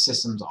 the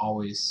system's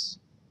always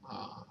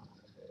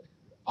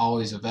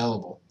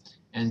available.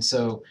 And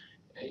so,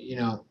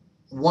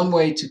 one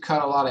way to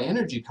cut a lot of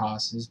energy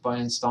costs is by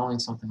installing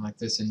something like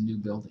this in new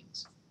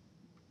buildings.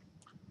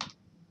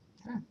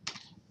 Okay.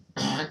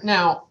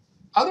 Now,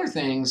 other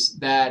things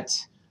that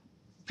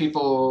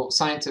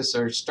scientists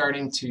are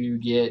starting to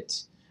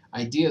get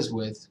ideas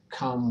with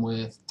come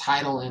with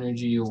tidal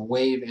energy or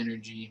wave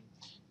energy.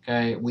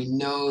 Okay, we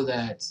know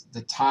that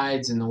the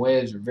tides and the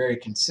waves are very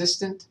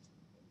consistent.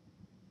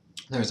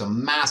 There's a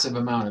massive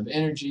amount of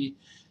energy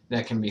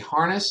that can be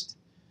harnessed.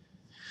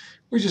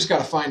 We just got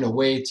to find a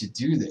way to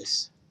do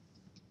this.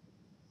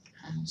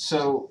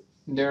 So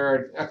there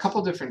are a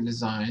couple different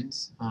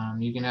designs.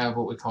 You can have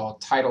what we call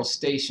tidal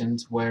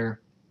stations,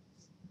 where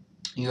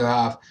you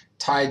have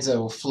tides that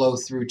will flow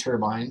through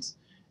turbines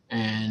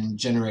and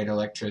generate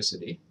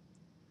electricity.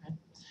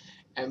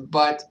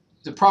 But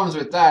the problems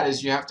with that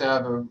is you have to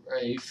have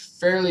a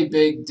fairly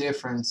big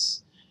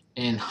difference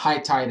in high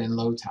tide and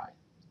low tide.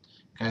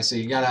 Okay, so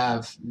you got to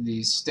have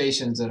these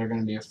stations that are going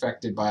to be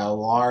affected by a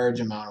large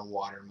amount of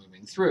water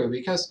moving through,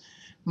 because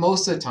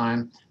most of the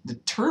time the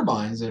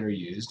turbines that are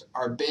used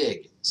are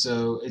big.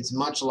 So it's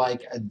much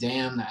like a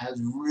dam that has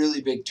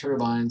really big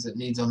turbines that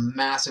needs a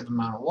massive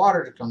amount of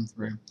water to come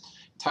through.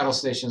 Tidal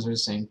stations are the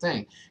same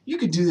thing. You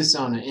could do this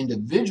on an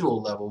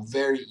individual level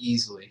very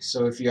easily.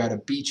 So if you had a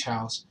beach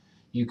house,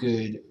 you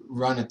could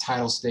run a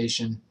tidal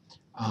station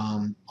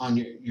on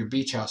your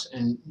beach house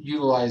and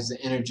utilize the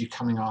energy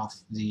coming off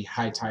the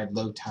high tide,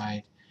 low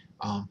tide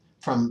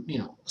from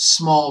a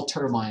small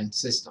turbine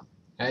system.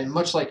 And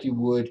much like you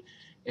would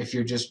if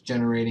you're just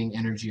generating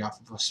energy off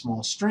of a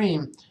small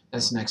stream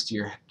that's next to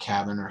your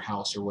cabin or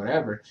house or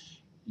whatever,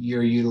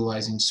 you're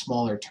utilizing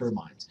smaller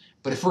turbines.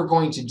 But if we're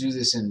going to do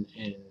this in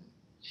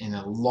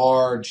a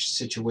large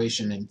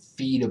situation and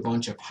feed a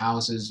bunch of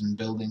houses and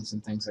buildings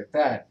and things like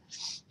that,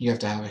 you have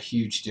to have a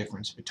huge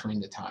difference between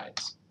the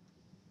tides.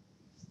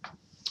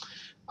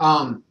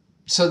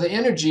 So the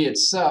energy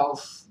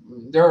itself,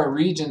 there are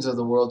regions of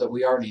the world that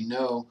we already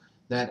know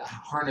that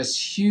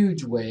harness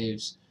huge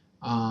waves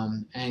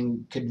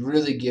and could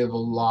really give a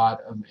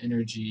lot of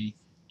energy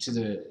to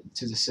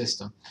the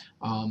system.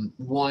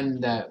 One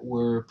that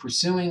we're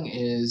pursuing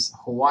is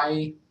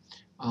Hawaii.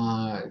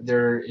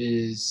 There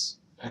is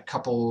a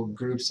couple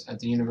groups at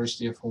the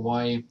University of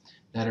Hawaii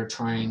that are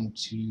trying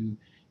to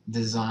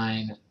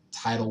design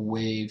tidal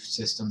wave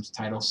systems,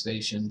 tidal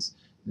stations,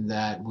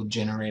 that will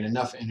generate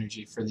enough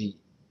energy for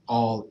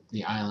all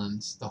the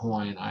islands, the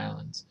Hawaiian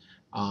Islands,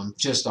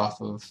 just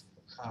off of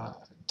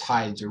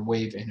tides or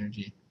wave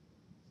energy.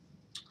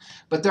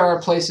 But there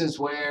are places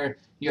where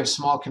you have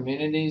small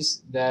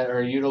communities that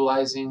are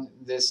utilizing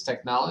this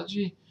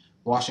technology.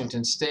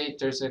 Washington State,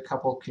 there's a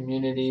couple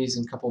communities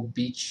and couple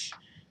beach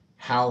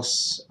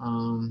house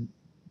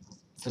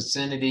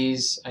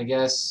vicinities, I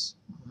guess.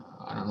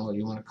 I don't know what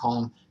you want to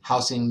call them,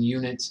 housing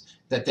units,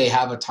 that they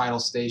have a tidal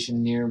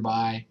station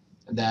nearby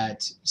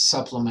that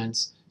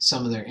supplements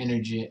some of their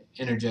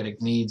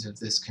energetic needs of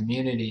this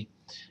community.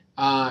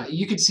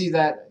 You could see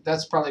that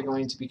that's probably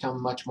going to become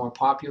much more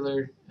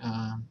popular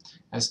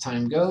as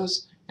time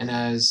goes, and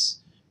as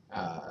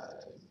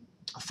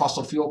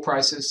fossil fuel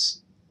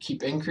prices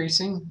keep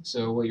increasing.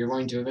 So what you're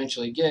going to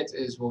eventually get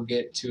is we'll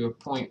get to a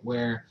point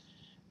where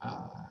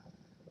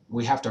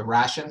we have to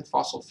ration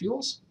fossil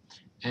fuels,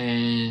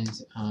 and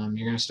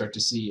you're going to start to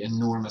see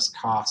enormous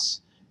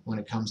costs when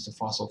it comes to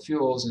fossil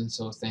fuels, and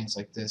so things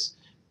like this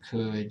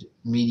could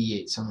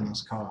mediate some of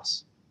those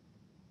costs.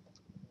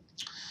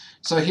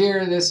 So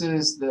here, this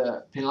is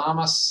the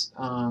Pilamas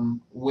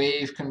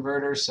wave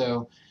converter.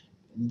 So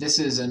this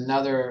is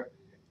another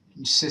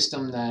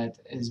system that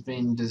is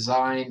being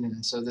designed,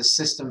 and so the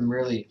system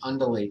really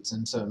undulates,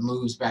 and so it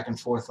moves back and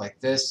forth like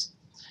this,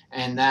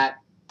 and that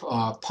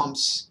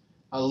pumps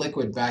a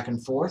liquid back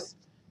and forth,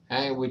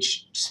 okay,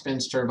 which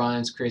spins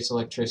turbines, creates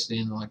electricity,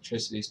 and the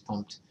electricity is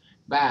pumped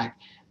back.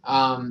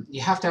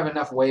 You have to have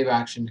enough wave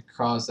action to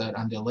cause that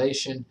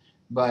undulation,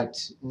 but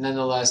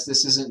nonetheless,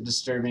 this isn't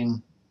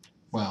disturbing,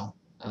 well,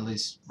 at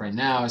least right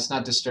now, it's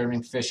not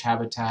disturbing fish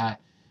habitat.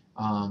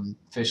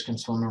 Fish can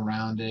swim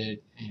around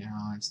it. You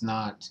know, it's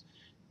not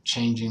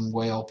changing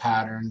whale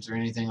patterns or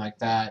anything like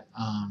that.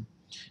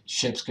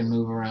 Ships can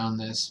move around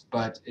this,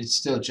 but it's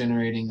still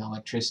generating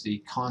electricity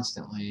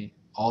constantly,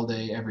 all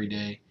day, every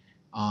day,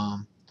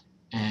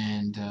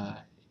 and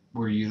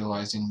we're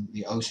utilizing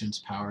the ocean's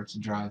power to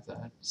drive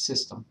that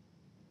system.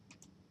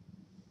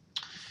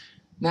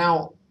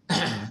 Now,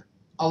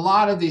 a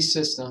lot of these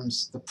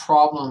systems, the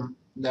problem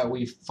that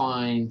we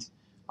find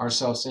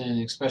ourselves in,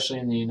 especially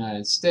in the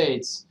United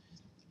States,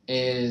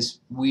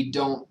 is we're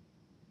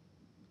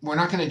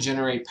not going to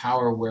generate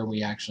power where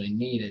we actually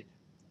need it.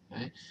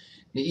 Okay?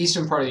 The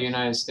eastern part of the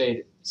United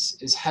States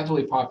is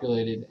heavily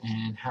populated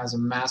and has a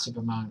massive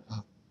amount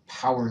of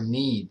power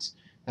needs.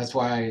 That's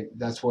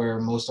where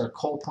most of our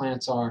coal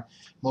plants are,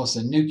 most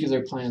of the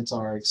nuclear plants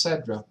are,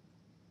 etc.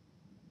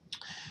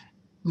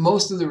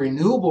 Most of the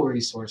renewable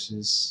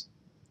resources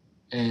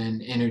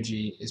and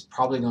energy is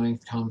probably going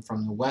to come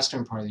from the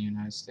western part of the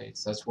United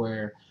States. That's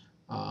where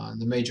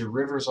the major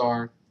rivers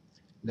are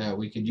that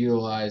we could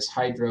utilize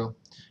hydro.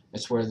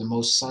 It's where the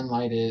most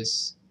sunlight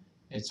is.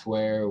 It's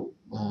where,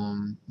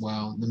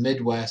 well, the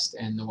Midwest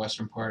and the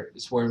western part,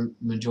 it's where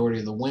majority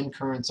of the wind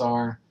currents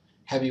are,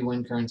 heavy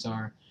wind currents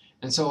are.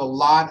 And so a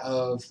lot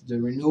of the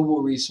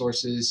renewable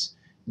resources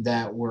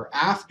that we're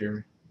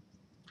after,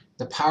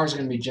 the power is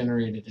going to be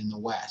generated in the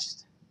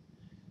West.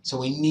 So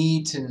we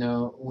need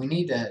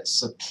to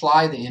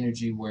supply the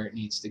energy where it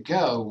needs to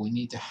go. We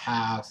need to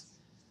have,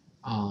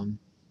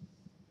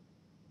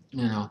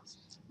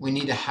 we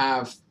need to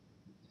have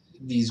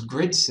these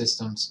grid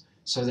systems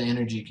so the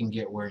energy can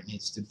get where it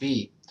needs to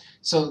be.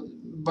 So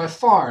by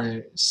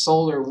far,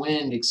 solar,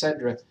 wind,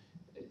 etc.,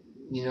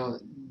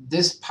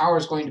 this power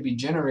is going to be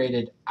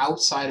generated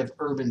outside of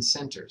urban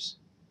centers.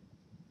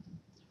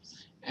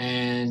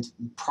 And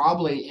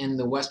probably in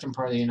the western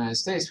part of the United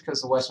States,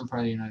 because the western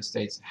part of the United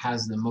States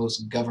has the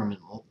most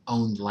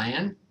government-owned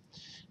land.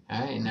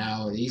 Okay?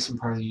 Now, the eastern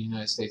part of the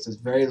United States has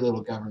very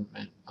little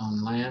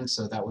government-owned land,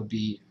 so that would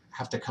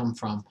have to come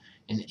from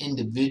an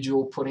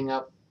individual putting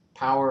up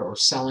power or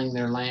selling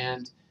their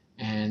land,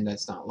 and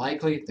that's not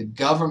likely. The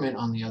government,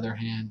 on the other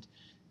hand,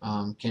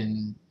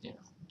 can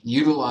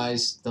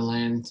utilize the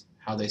land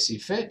how they see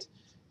fit,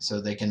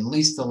 so they can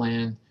lease the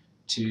land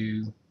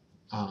to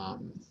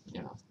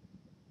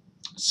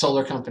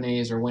solar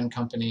companies or wind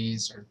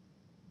companies or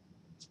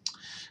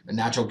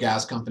natural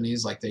gas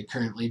companies like they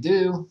currently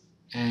do,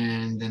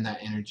 and then that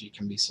energy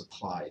can be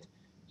supplied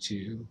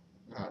to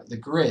the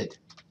grid.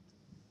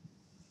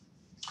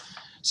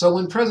 So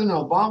when President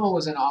Obama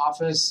was in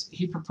office,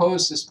 he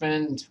proposed to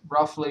spend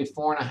roughly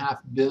 $4.5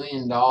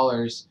 billion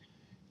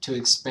to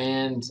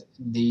expand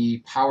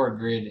the power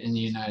grid in the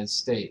United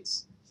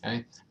States.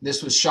 Okay?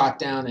 This was shot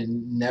down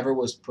and never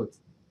was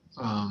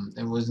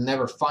it was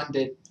never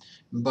funded,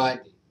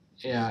 but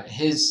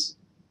his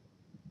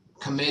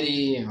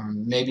committee, or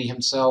maybe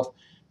himself,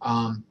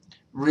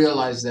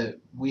 realized that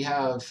we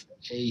have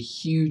a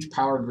huge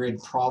power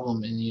grid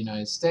problem in the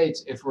United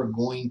States if we're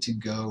going to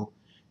go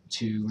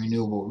to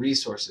renewable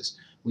resources.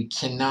 We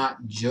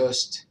cannot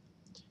just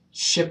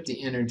ship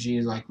the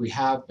energy like we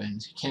have been.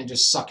 You can't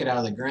just suck it out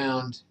of the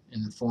ground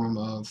in the form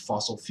of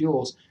fossil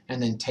fuels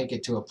and then take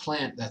it to a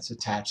plant that's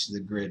attached to the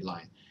grid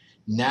line.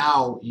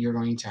 Now you're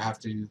going to have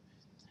to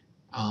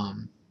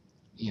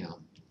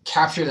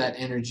capture that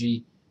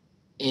energy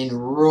in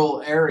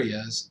rural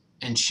areas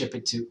and ship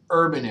it to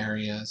urban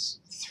areas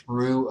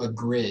through a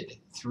grid,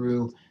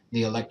 through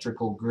the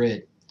electrical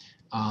grid.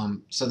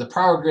 So the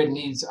power grid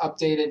needs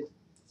updated.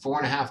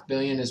 $4.5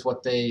 billion is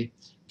what they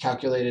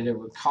calculated it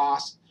would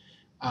cost.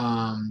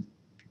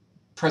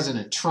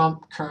 President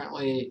Trump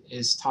currently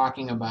is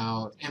talking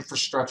about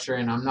infrastructure,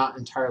 and I'm not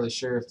entirely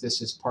sure if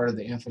this is part of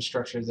the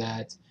infrastructure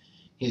that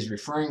he's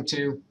referring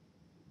to.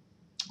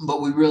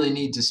 But we really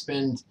need to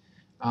spend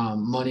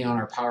money on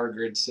our power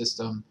grid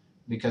system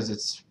because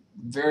it's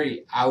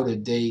very out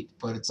of date,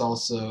 but it's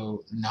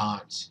also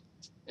not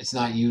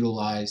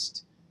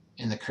utilized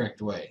in the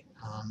correct way.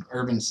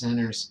 Urban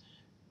centers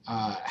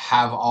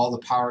have all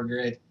the power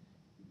grid.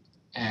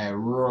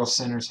 Rural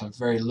centers have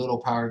very little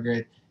power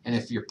grid, and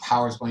if your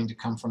power is going to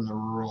come from the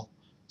rural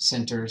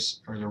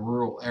centers or the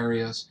rural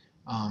areas,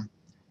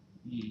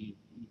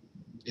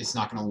 it's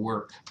not going to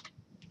work.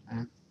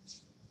 Okay?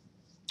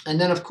 And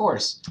then, of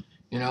course,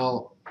 you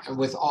know,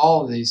 with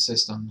all of these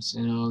systems,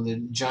 you know, the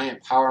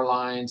giant power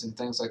lines and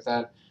things like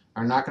that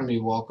are not going to be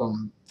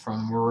welcome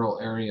from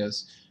rural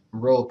areas.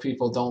 Rural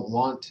people don't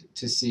want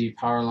to see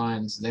power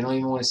lines. They don't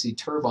even want to see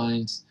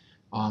turbines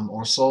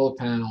or solar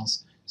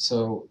panels.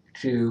 So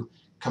to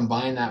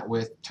combine that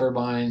with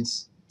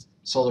turbines,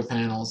 solar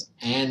panels,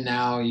 and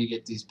now you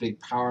get these big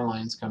power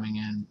lines coming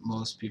in,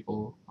 most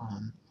people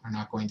are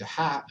not going to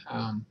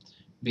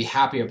be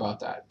happy about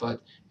that.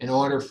 But in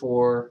order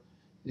for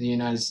the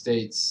United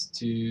States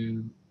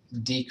to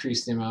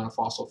decrease the amount of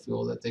fossil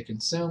fuel that they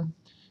consume,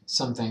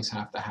 some things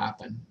have to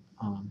happen.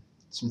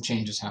 Some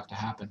changes have to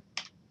happen.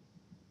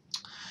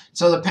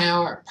 So the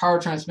power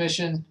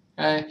transmission,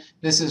 okay,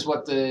 this is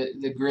what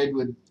the grid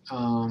would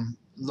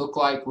look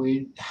like.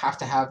 We have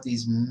to have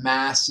these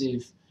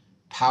massive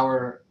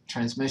power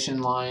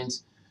transmission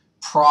lines,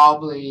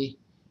 probably,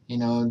 you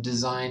know,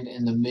 designed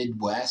in the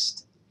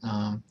Midwest,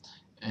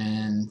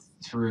 and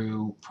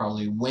through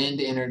probably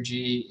wind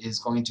energy is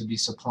going to be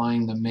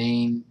supplying the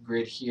main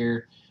grid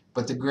here,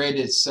 but the grid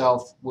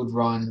itself would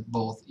run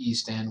both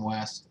east and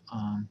west.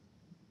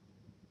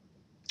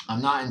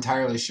 I'm not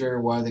entirely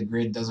sure why the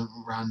grid doesn't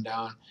run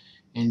down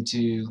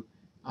into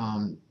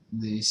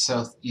the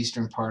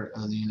southeastern part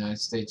of the United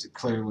States. It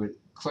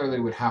clearly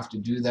would have to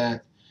do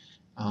that.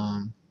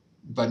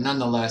 But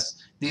nonetheless,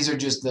 these are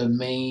just the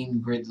main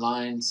grid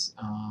lines.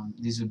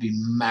 These would be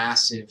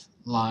massive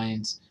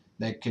lines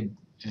that could,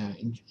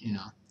 you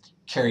know,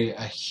 carry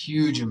a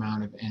huge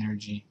amount of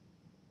energy.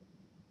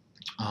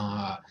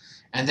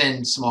 And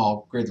then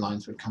small grid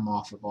lines would come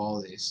off of all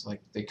of these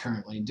like they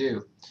currently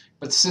do.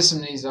 But the system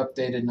needs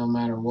updated no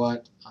matter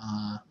what,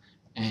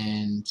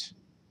 and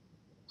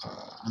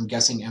I'm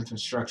guessing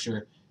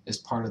infrastructure is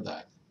part of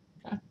that.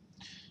 Okay.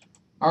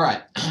 All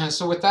right,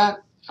 so with that,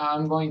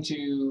 I'm going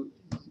to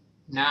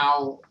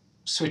now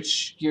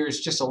switch gears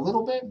just a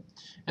little bit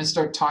and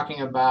start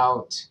talking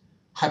about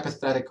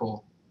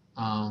hypothetical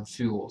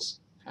fuels.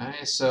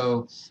 Okay,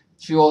 so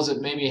fuels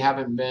that maybe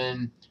haven't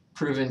been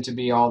proven to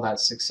be all that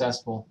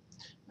successful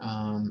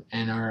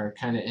and are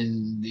kind of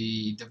in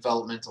the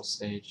developmental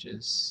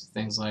stages.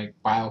 Things like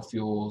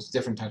biofuels,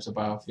 different types of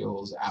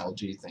biofuels,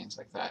 algae, things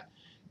like that.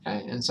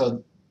 Okay, and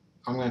so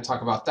I'm going to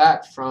talk about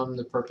that from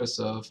the purpose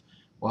of,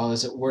 well,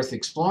 is it worth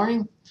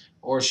exploring,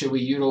 or should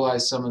we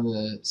utilize some of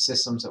the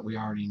systems that we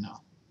already know?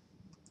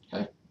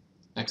 Okay,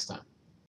 next time.